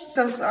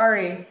 So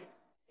sorry.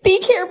 Be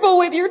careful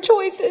with your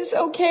choices,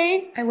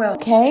 okay? I will.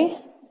 Okay?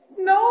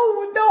 No,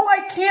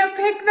 I can't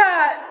pick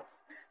that.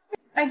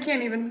 I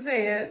can't even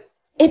say it.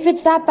 If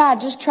it's that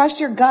bad, just trust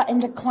your gut and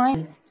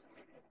decline.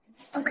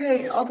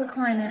 Okay, I'll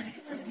decline it.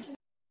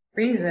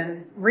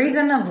 Reason?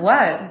 Reason of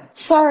what?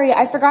 Sorry,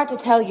 I forgot to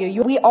tell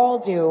you. We all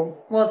do.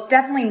 Well, it's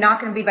definitely not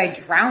going to be by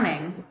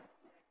drowning.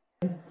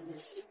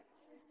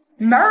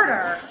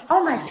 Murder?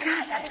 Oh my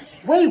god, that's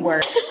way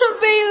worse.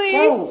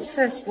 Bailey! Whoa,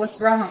 sis, what's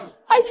wrong?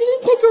 I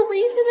didn't pick a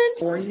reason and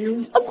For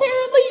you?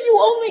 apparently you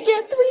only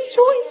get 3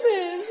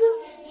 choices.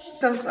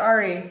 So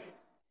sorry.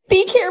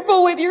 Be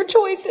careful with your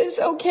choices,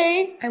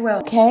 okay? I will.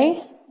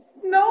 Okay?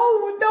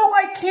 No,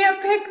 I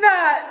can't pick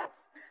that.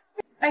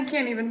 I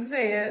can't even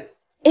say it.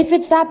 If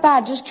it's that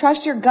bad, just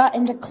trust your gut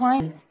and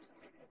decline.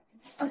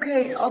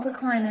 Okay, I'll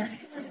decline it.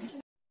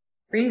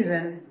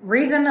 Reason?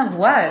 Reason of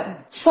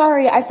what?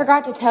 Sorry, I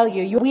forgot to tell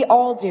you. We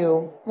all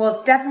do. Well,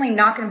 it's definitely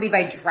not going to be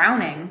by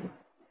drowning.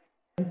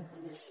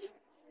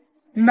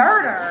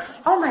 Murder?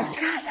 Oh my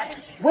god, that's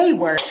way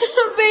worse.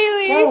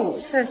 Bailey! Whoa,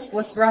 sis,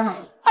 what's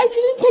wrong? I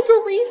didn't pick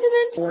a reason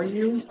and For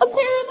you?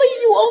 apparently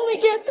you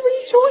only get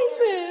 3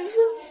 choices.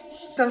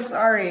 So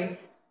sorry.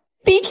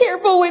 Be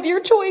careful with your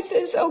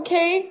choices,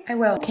 okay? I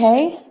will.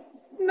 Okay?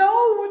 No,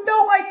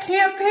 I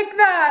can't pick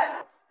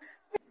that.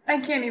 I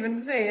can't even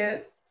say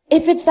it.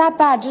 If it's that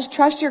bad, just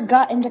trust your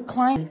gut and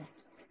decline.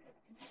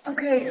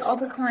 Okay, I'll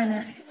decline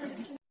it.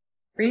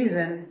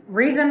 Reason?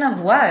 Reason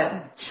of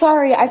what?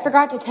 Sorry, I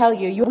forgot to tell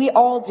you. We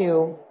all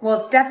do. Well,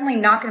 it's definitely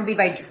not going to be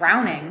by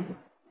drowning.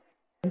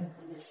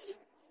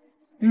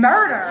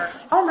 Murder?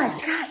 Oh my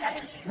god,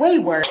 that's way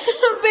worse.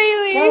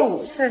 Bailey!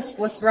 Whoa, sis,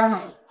 what's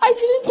wrong? I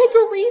didn't pick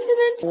a reason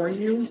and For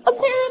you?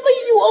 apparently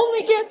you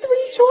only get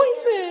 3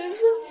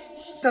 choices.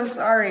 So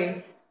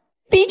sorry.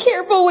 Be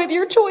careful with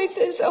your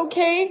choices,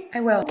 okay?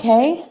 I will.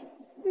 Okay?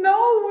 No,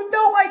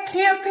 I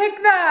can't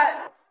pick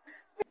that.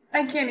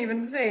 I can't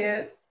even say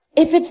it.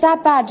 If it's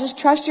that bad, just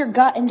trust your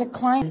gut and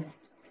decline.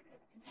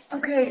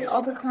 Okay,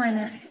 I'll decline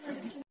it.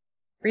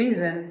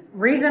 Reason?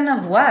 Reason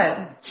of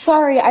what?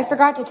 Sorry, I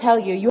forgot to tell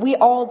you. We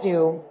all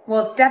do.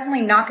 Well, it's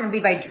definitely not going to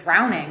be by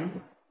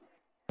drowning.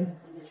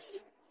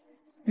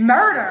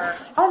 Murder?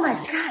 Oh my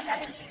god,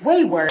 that's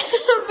way worse.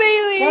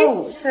 Bailey!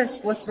 Whoa,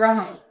 sis, what's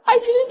wrong? I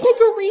didn't pick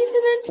a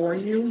reason and For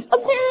you?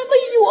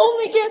 apparently you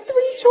only get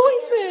 3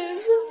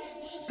 choices.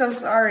 So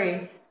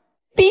sorry.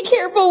 Be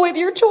careful with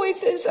your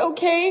choices,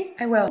 okay?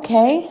 I will.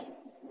 Okay?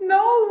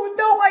 No,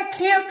 I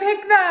can't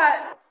pick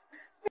that.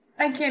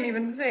 I can't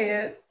even say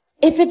it.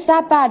 If it's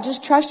that bad,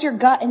 just trust your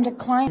gut and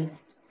decline.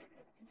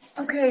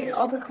 Okay,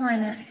 I'll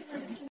decline it.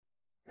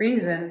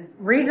 Reason?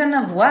 Reason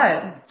of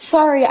what?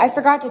 Sorry, I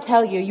forgot to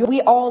tell you.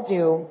 We all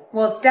do.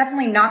 Well, it's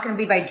definitely not going to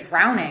be by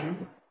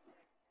drowning.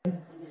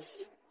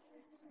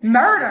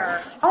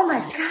 Murder? Oh my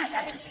god,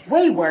 that's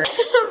way worse.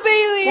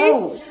 Bailey!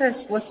 Whoa,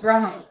 sis, what's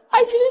wrong?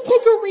 I didn't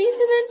pick a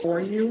reason and For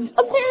you?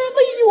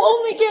 apparently you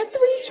only get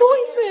 3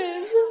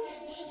 choices.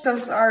 So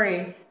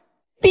sorry.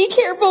 Be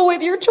careful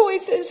with your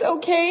choices,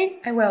 okay?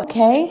 I will.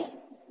 Okay?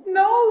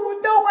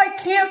 No, I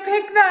can't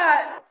pick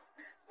that.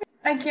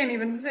 I can't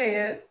even say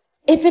it.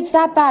 If it's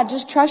that bad,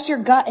 just trust your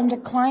gut and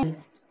decline.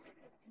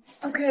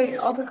 Okay,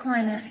 I'll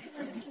decline it.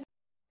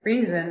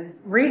 Reason?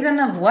 Reason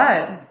of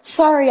what?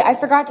 Sorry, I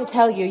forgot to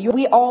tell you.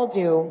 We all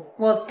do.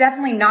 Well, it's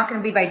definitely not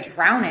going to be by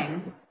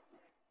drowning.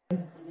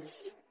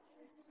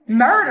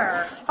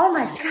 Murder? Oh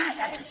my god,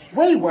 that's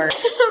way worse.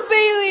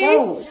 Bailey!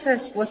 Whoa,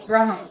 sis, what's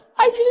wrong?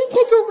 I didn't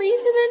pick a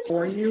reason and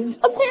For you?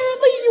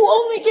 apparently you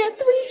only get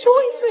 3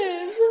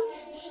 choices.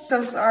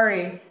 So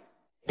sorry.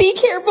 Be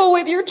careful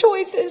with your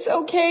choices,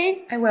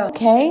 okay? I will.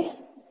 Okay?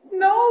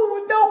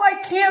 No,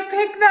 I can't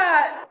pick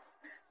that.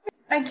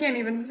 I can't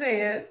even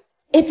say it.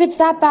 If it's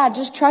that bad,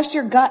 just trust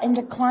your gut and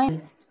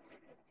decline.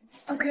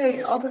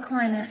 Okay, I'll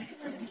decline it.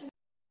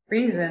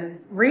 Reason?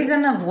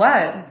 Reason of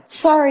what?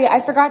 Sorry, I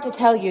forgot to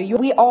tell you.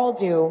 We all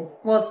do.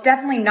 Well, it's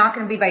definitely not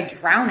going to be by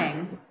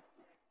drowning.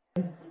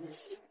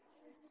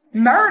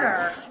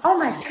 Murder? Oh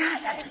my god,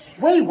 that's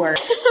way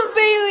worse.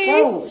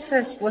 Bailey! Whoa,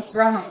 sis, what's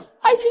wrong?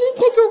 I didn't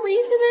pick a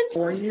reason and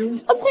For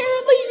you?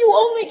 apparently you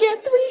only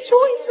get 3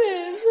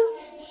 choices.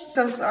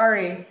 So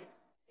sorry.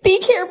 Be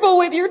careful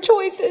with your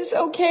choices,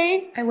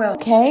 okay? I will.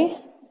 Okay?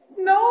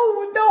 No,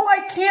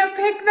 I can't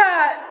pick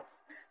that.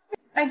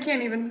 I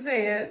can't even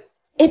say it.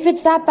 If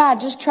it's that bad,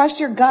 just trust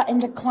your gut and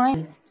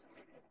decline.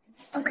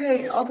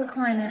 Okay, I'll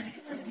decline it.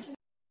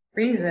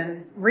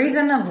 Reason?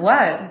 Reason of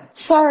what?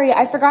 Sorry,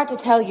 I forgot to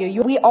tell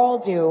you. We all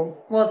do.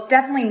 Well, it's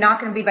definitely not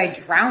going to be by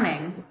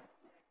drowning.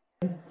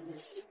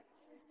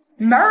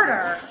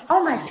 Murder!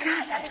 Oh my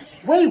god, that's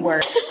way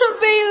worse.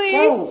 Bailey!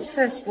 Whoa,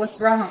 sis, what's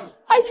wrong?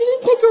 I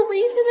didn't pick a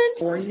reason and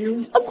For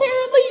you?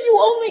 apparently you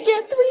only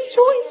get 3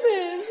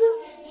 choices.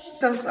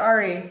 So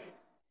sorry.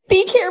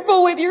 Be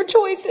careful with your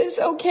choices,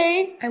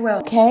 okay? I will.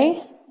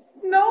 Okay?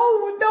 No,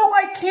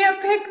 I can't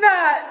pick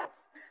that.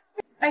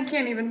 I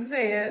can't even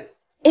say it.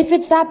 If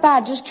it's that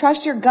bad, just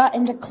trust your gut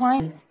and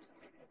decline.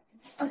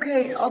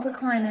 Okay, I'll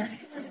decline it.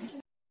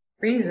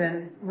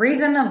 Reason?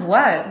 Reason of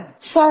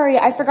what? Sorry,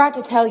 I forgot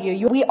to tell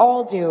you. We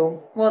all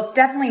do. Well, it's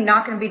definitely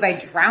not going to be by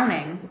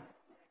drowning.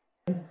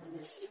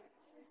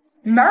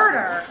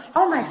 Murder!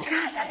 Oh my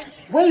god, that's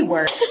way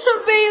worse.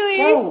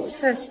 Bailey! Whoa,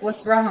 sis,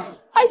 what's wrong?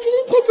 I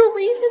didn't pick a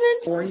reason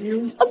and For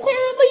you?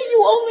 apparently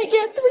you only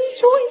get 3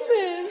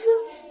 choices.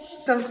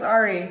 So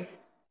sorry.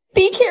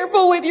 Be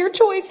careful with your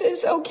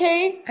choices,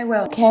 okay? I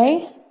will.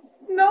 Okay?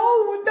 No,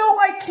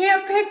 I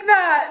can't pick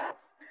that.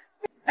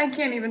 I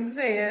can't even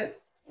say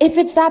it. If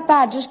it's that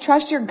bad, just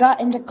trust your gut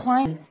and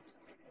decline.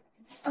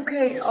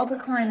 Okay, I'll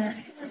decline it.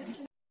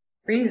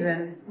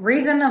 Reason?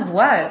 Reason of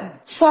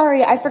what?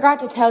 Sorry, I forgot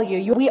to tell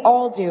you. We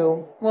all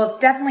do. Well, it's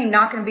definitely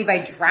not going to be by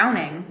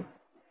drowning.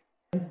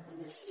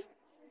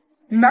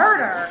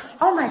 Murder!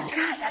 Oh my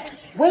god, that's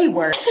way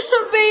worse.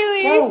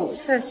 Bailey! Whoa,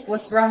 sis,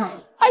 what's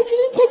wrong? I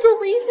didn't pick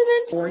a reason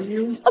and For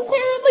you?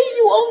 apparently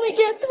you only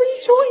get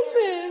 3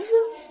 choices.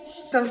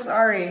 So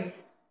sorry.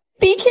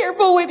 Be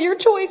careful with your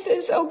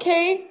choices,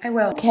 okay? I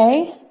will.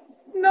 Okay?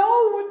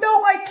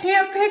 No, I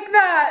can't pick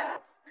that.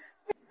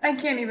 I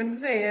can't even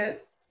say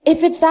it.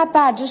 If it's that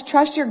bad, just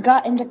trust your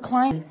gut and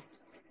decline.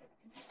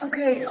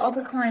 Okay, I'll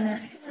decline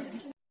it.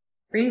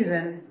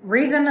 Reason?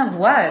 Reason of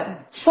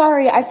what?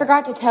 Sorry, I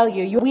forgot to tell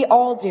you. We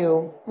all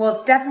do. Well,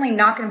 it's definitely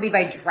not going to be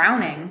by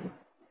drowning.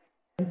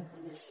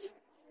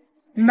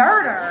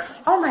 Murder!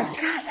 Oh my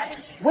god, that's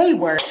way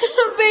worse.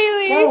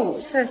 Bailey! Whoa,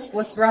 sis,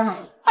 what's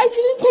wrong? I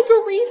didn't pick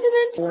a reason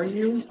and For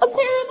you?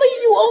 apparently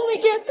you only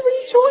get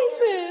 3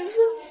 choices.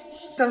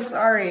 So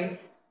sorry.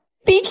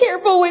 Be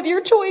careful with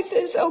your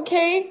choices,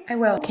 okay? I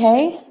will.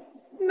 Okay?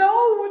 No,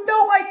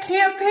 I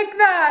can't pick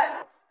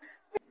that.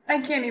 I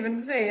can't even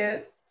say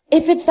it.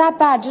 If it's that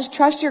bad, just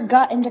trust your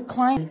gut and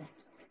decline.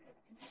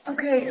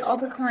 Okay, I'll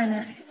decline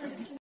it.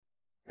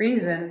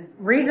 Reason?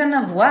 Reason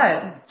of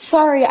what?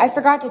 Sorry, I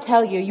forgot to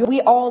tell you.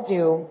 We all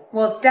do.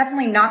 Well, it's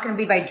definitely not going to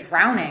be by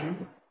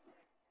drowning.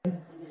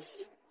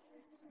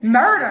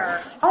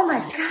 Murder! Oh my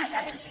god,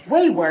 that's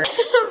way worse.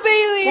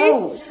 Bailey!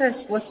 Whoa,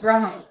 sis, what's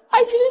wrong?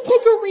 I didn't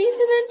pick a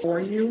reason and For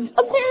you?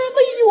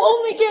 apparently you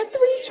only get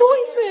 3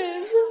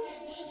 choices.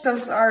 So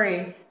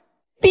sorry.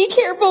 Be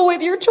careful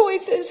with your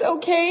choices,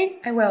 okay?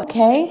 I will.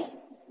 Okay?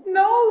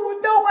 No,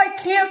 I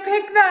can't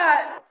pick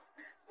that.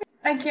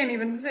 I can't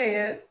even say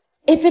it.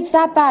 If it's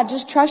that bad,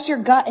 just trust your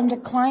gut and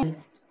decline.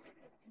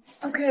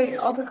 Okay,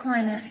 I'll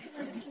decline it.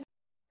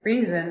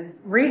 Reason?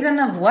 Reason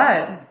of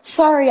what?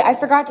 Sorry, I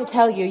forgot to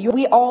tell you.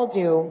 We all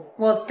do.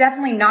 Well, it's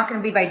definitely not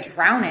going to be by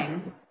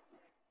drowning.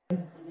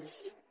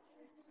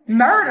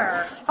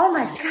 Murder! Oh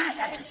my god,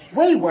 that's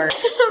way worse.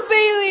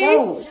 Bailey!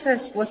 Whoa,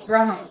 sis, what's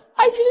wrong?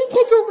 I didn't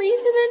pick a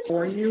reason and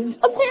For you?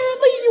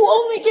 apparently you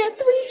only get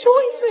 3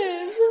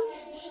 choices.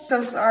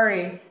 So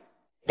sorry.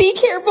 Be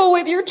careful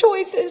with your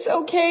choices,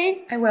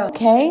 okay? I will.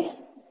 Okay?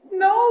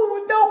 No,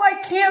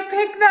 I can't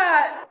pick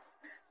that.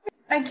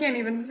 I can't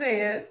even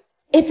say it.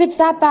 If it's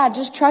that bad,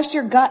 just trust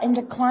your gut and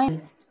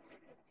decline.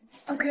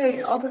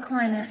 Okay, I'll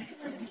decline it.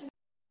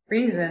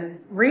 Reason?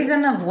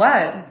 Reason of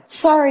what?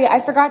 Sorry, I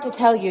forgot to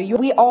tell you.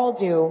 We all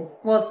do.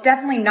 Well, it's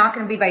definitely not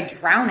going to be by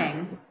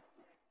drowning.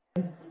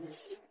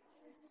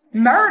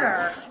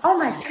 Murder! Oh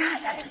my god,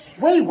 that's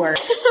way worse.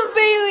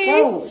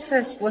 Bailey! Whoa,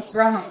 sis, what's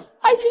wrong?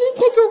 I didn't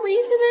pick a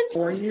reason and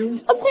For you?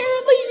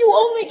 apparently you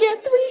only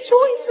get 3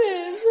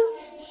 choices.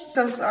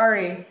 So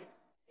sorry.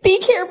 Be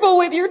careful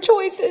with your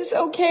choices,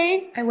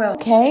 okay? I will.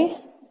 Okay?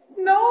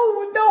 No,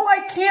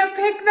 I can't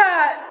pick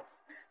that.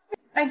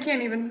 I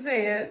can't even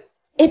say it.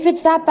 If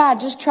it's that bad,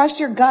 just trust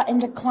your gut and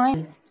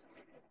decline.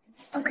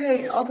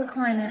 Okay, I'll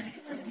decline it.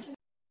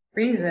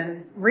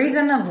 Reason?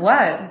 Reason of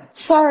what?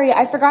 Sorry,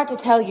 I forgot to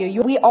tell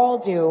you. We all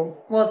do.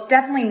 Well, it's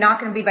definitely not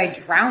going to be by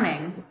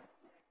drowning.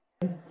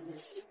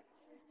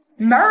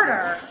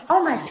 Murder!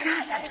 Oh my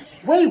god, that's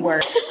way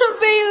worse.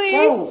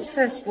 Bailey! Whoa,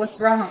 sis, what's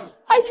wrong?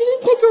 I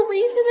didn't pick a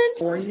reason and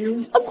For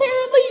you?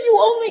 apparently you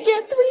only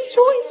get 3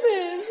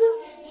 choices.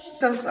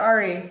 So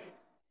sorry.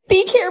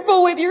 Be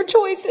careful with your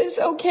choices,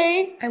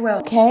 okay? I will.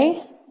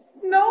 Okay?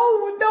 No,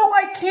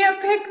 I can't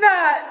pick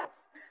that.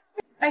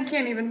 I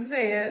can't even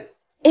say it.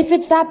 If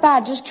it's that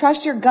bad, just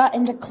trust your gut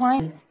and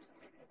decline.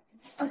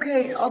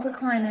 Okay, I'll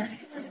decline it.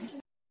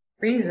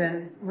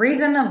 Reason?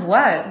 Reason of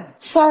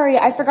what? Sorry,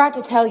 I forgot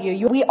to tell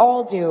you. We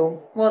all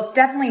do. Well, it's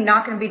definitely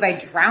not going to be by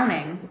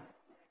drowning.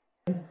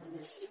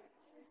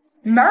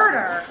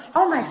 Murder?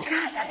 Oh my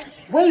god, that's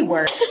way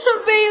worse.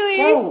 Bailey!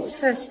 Whoa,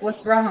 sis,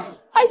 what's wrong?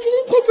 I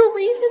didn't pick a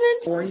reason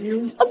and For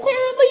you?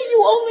 apparently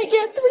you only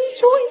get 3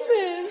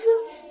 choices.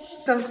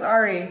 So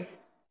sorry.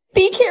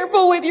 Be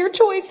careful with your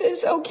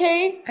choices,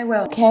 okay? I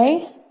will.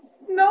 Okay?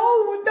 No,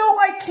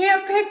 I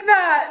can't pick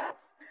that.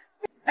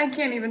 I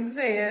can't even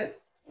say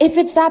it. If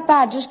it's that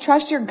bad, just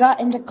trust your gut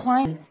and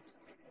decline.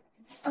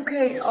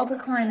 Okay, I'll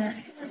decline it.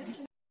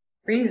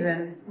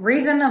 Reason?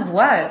 Reason of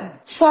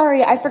what?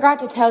 Sorry, I forgot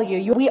to tell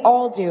you. We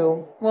all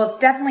do. Well, it's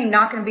definitely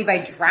not going to be by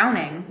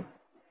drowning.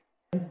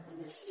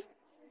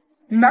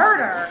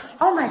 Murder?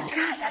 Oh my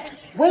god, that's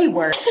way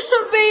worse.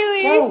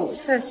 Bailey! Whoa,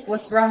 sis,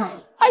 what's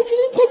wrong? I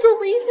didn't pick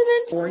a reason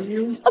and For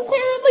you?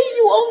 apparently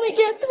you only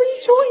get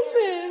 3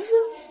 choices.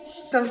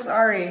 So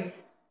sorry.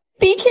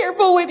 Be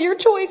careful with your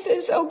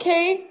choices,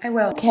 okay? I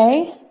will.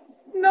 Okay?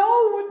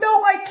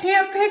 No, I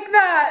can't pick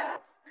that.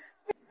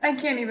 I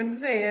can't even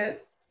say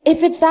it.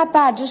 If it's that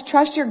bad, just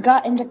trust your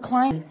gut and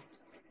decline.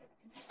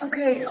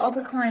 Okay, I'll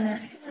decline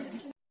it.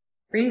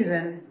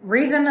 Reason?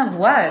 Reason of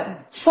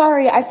what?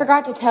 Sorry, I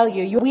forgot to tell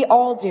you. We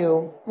all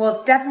do. Well,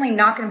 it's definitely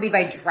not going to be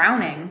by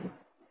drowning.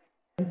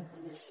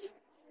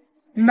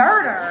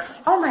 Murder?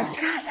 Oh my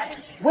god, that's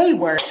way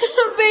worse.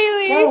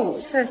 Bailey! Whoa,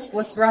 sis,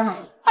 what's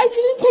wrong? I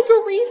didn't pick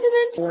a reason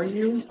and For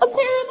you?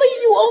 apparently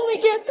you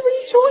only get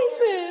 3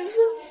 choices.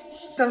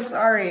 So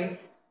sorry.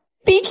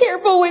 Be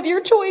careful with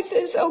your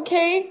choices,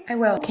 okay? I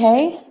will.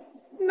 Okay?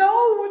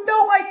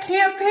 No, I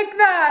can't pick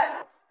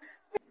that.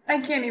 I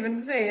can't even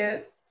say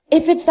it.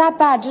 If it's that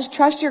bad, just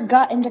trust your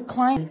gut and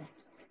decline.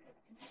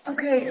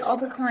 Okay, I'll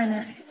decline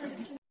it.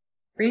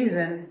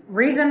 Reason?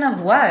 Reason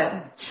of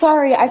what?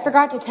 Sorry, I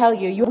forgot to tell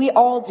you. We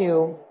all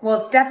do. Well,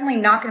 it's definitely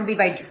not going to be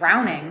by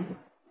drowning.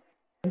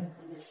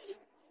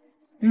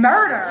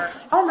 Murder?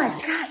 Oh my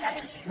god,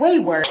 that's way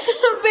worse.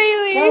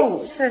 Bailey!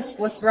 Whoa, sis,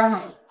 what's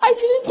wrong? I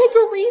didn't pick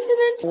a reason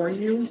and For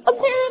you?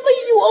 apparently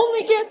you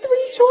only get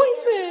 3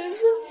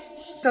 choices.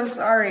 So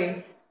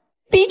sorry.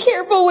 Be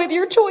careful with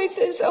your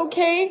choices,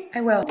 okay?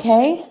 I will.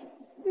 Okay?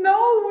 No,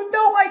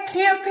 I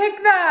can't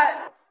pick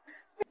that.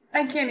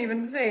 I can't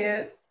even say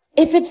it.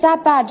 If it's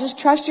that bad, just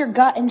trust your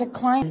gut and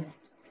decline.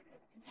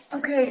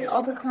 Okay,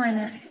 I'll decline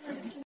it.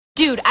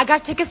 Dude, I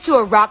got tickets to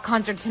a rock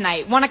concert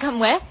tonight. Wanna come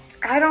with?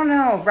 I don't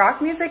know.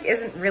 Rock music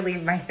isn't really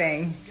my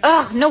thing.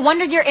 Ugh, no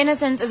wonder your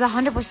innocence is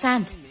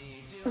 100%.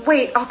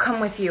 Wait, I'll come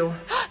with you.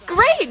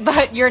 Great,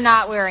 but you're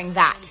not wearing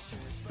that.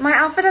 My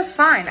outfit is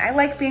fine. I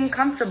like being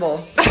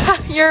comfortable.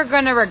 You're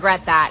gonna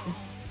regret that.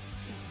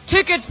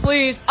 Tickets,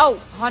 please. Oh,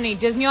 honey,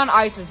 Disney on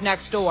Ice is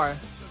next door.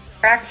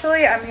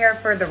 Actually, I'm here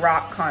for the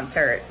rock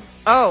concert.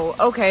 Oh,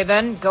 okay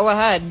then, go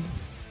ahead.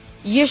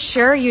 You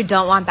sure you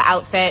don't want the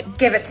outfit?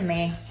 Give it to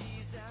me.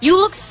 You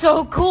look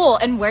so cool,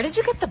 and where did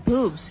you get the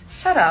boobs?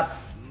 Shut up.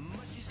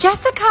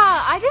 Jessica,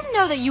 I didn't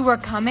know that you were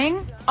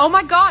coming. Oh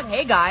my god,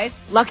 hey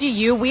guys. Lucky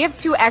you, we have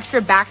 2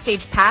 extra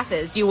backstage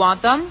passes. Do you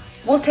want them?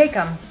 We'll take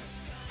them.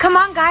 Come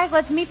on guys,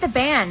 let's meet the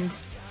band.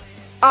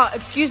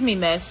 Excuse me,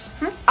 miss.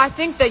 I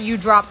think that you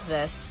dropped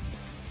this.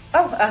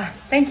 Oh,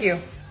 thank you.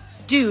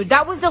 Dude,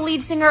 that was the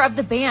lead singer of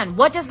the band.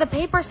 What does the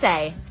paper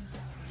say?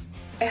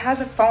 It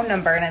has a phone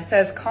number and it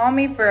says, call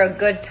me for a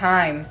good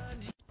time.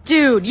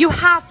 Dude, you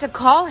have to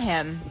call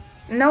him.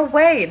 No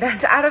way,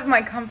 that's out of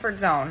my comfort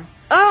zone.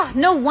 Ugh,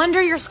 no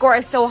wonder your score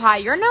is so high.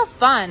 You're no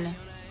fun.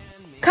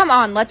 Come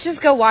on, let's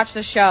just go watch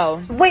the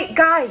show. Wait,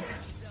 guys.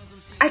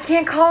 I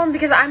can't call him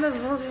because I'm a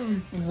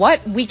virgin.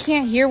 What? We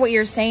can't hear what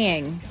you're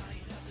saying.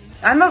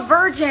 I'm a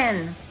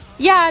virgin.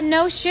 Yeah,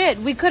 no shit.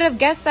 We could have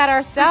guessed that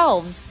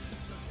ourselves.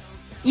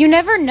 You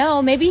never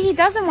know. Maybe he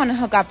doesn't want to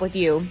hook up with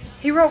you.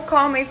 He wrote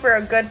call me for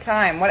a good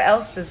time. What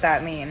else does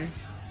that mean?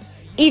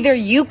 Either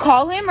you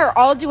call him or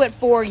I'll do it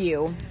for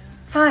you.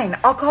 Fine,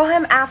 I'll call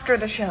him after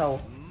the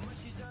show.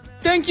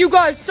 Thank you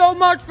guys so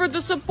much for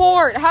the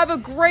support. Have a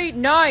great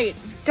night.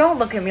 Don't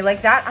look at me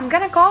like that. I'm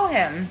gonna call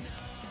him.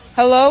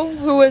 Hello?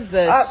 Who is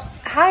this?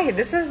 Hi,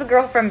 this is the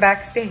girl from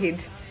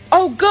backstage.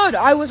 Oh, good.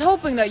 I was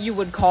hoping that you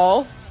would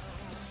call.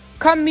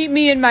 Come meet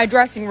me in my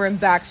dressing room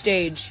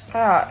backstage.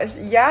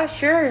 Yeah,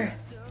 sure.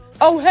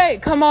 Oh, hey,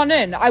 come on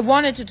in. I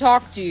wanted to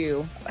talk to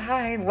you.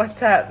 Hi,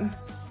 what's up?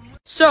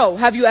 So,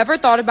 have you ever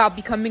thought about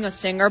becoming a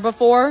singer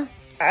before?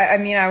 I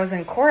mean, I was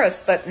in chorus,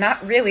 but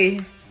not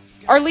really.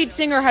 Our lead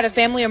singer had a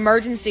family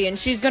emergency and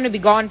she's gonna be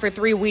gone for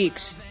 3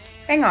 weeks.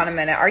 Hang on a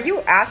minute. Are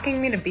you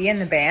asking me to be in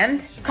the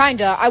band?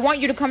 Kinda. I want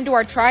you to come to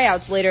our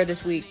tryouts later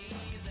this week.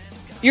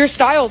 Your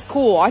style's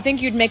cool. I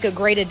think you'd make a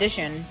great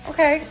addition.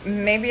 Okay,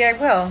 maybe I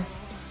will.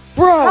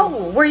 Bro!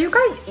 Oh, were you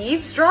guys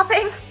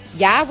eavesdropping?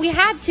 Yeah, we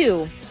had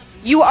to.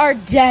 You are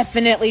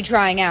definitely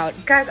trying out.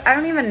 Guys, I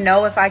don't even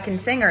know if I can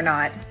sing or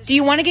not. Do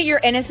you want to get your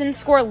innocence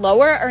score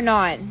lower or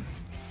not?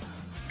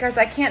 Guys,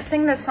 I can't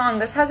sing this song.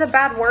 This has a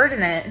bad word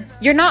in it.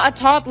 You're not a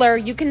toddler.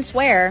 You can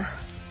swear.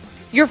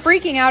 You're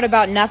freaking out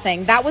about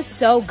nothing. That was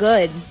so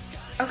good.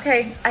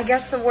 Okay, I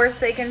guess the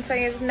worst they can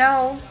say is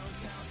no.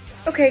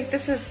 Okay,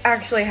 this is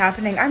actually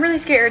happening. I'm really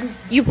scared.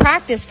 You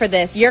practice for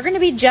this. You're gonna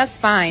be just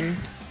fine.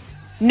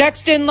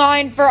 Next in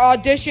line for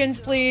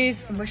auditions,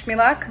 please. Wish me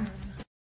luck.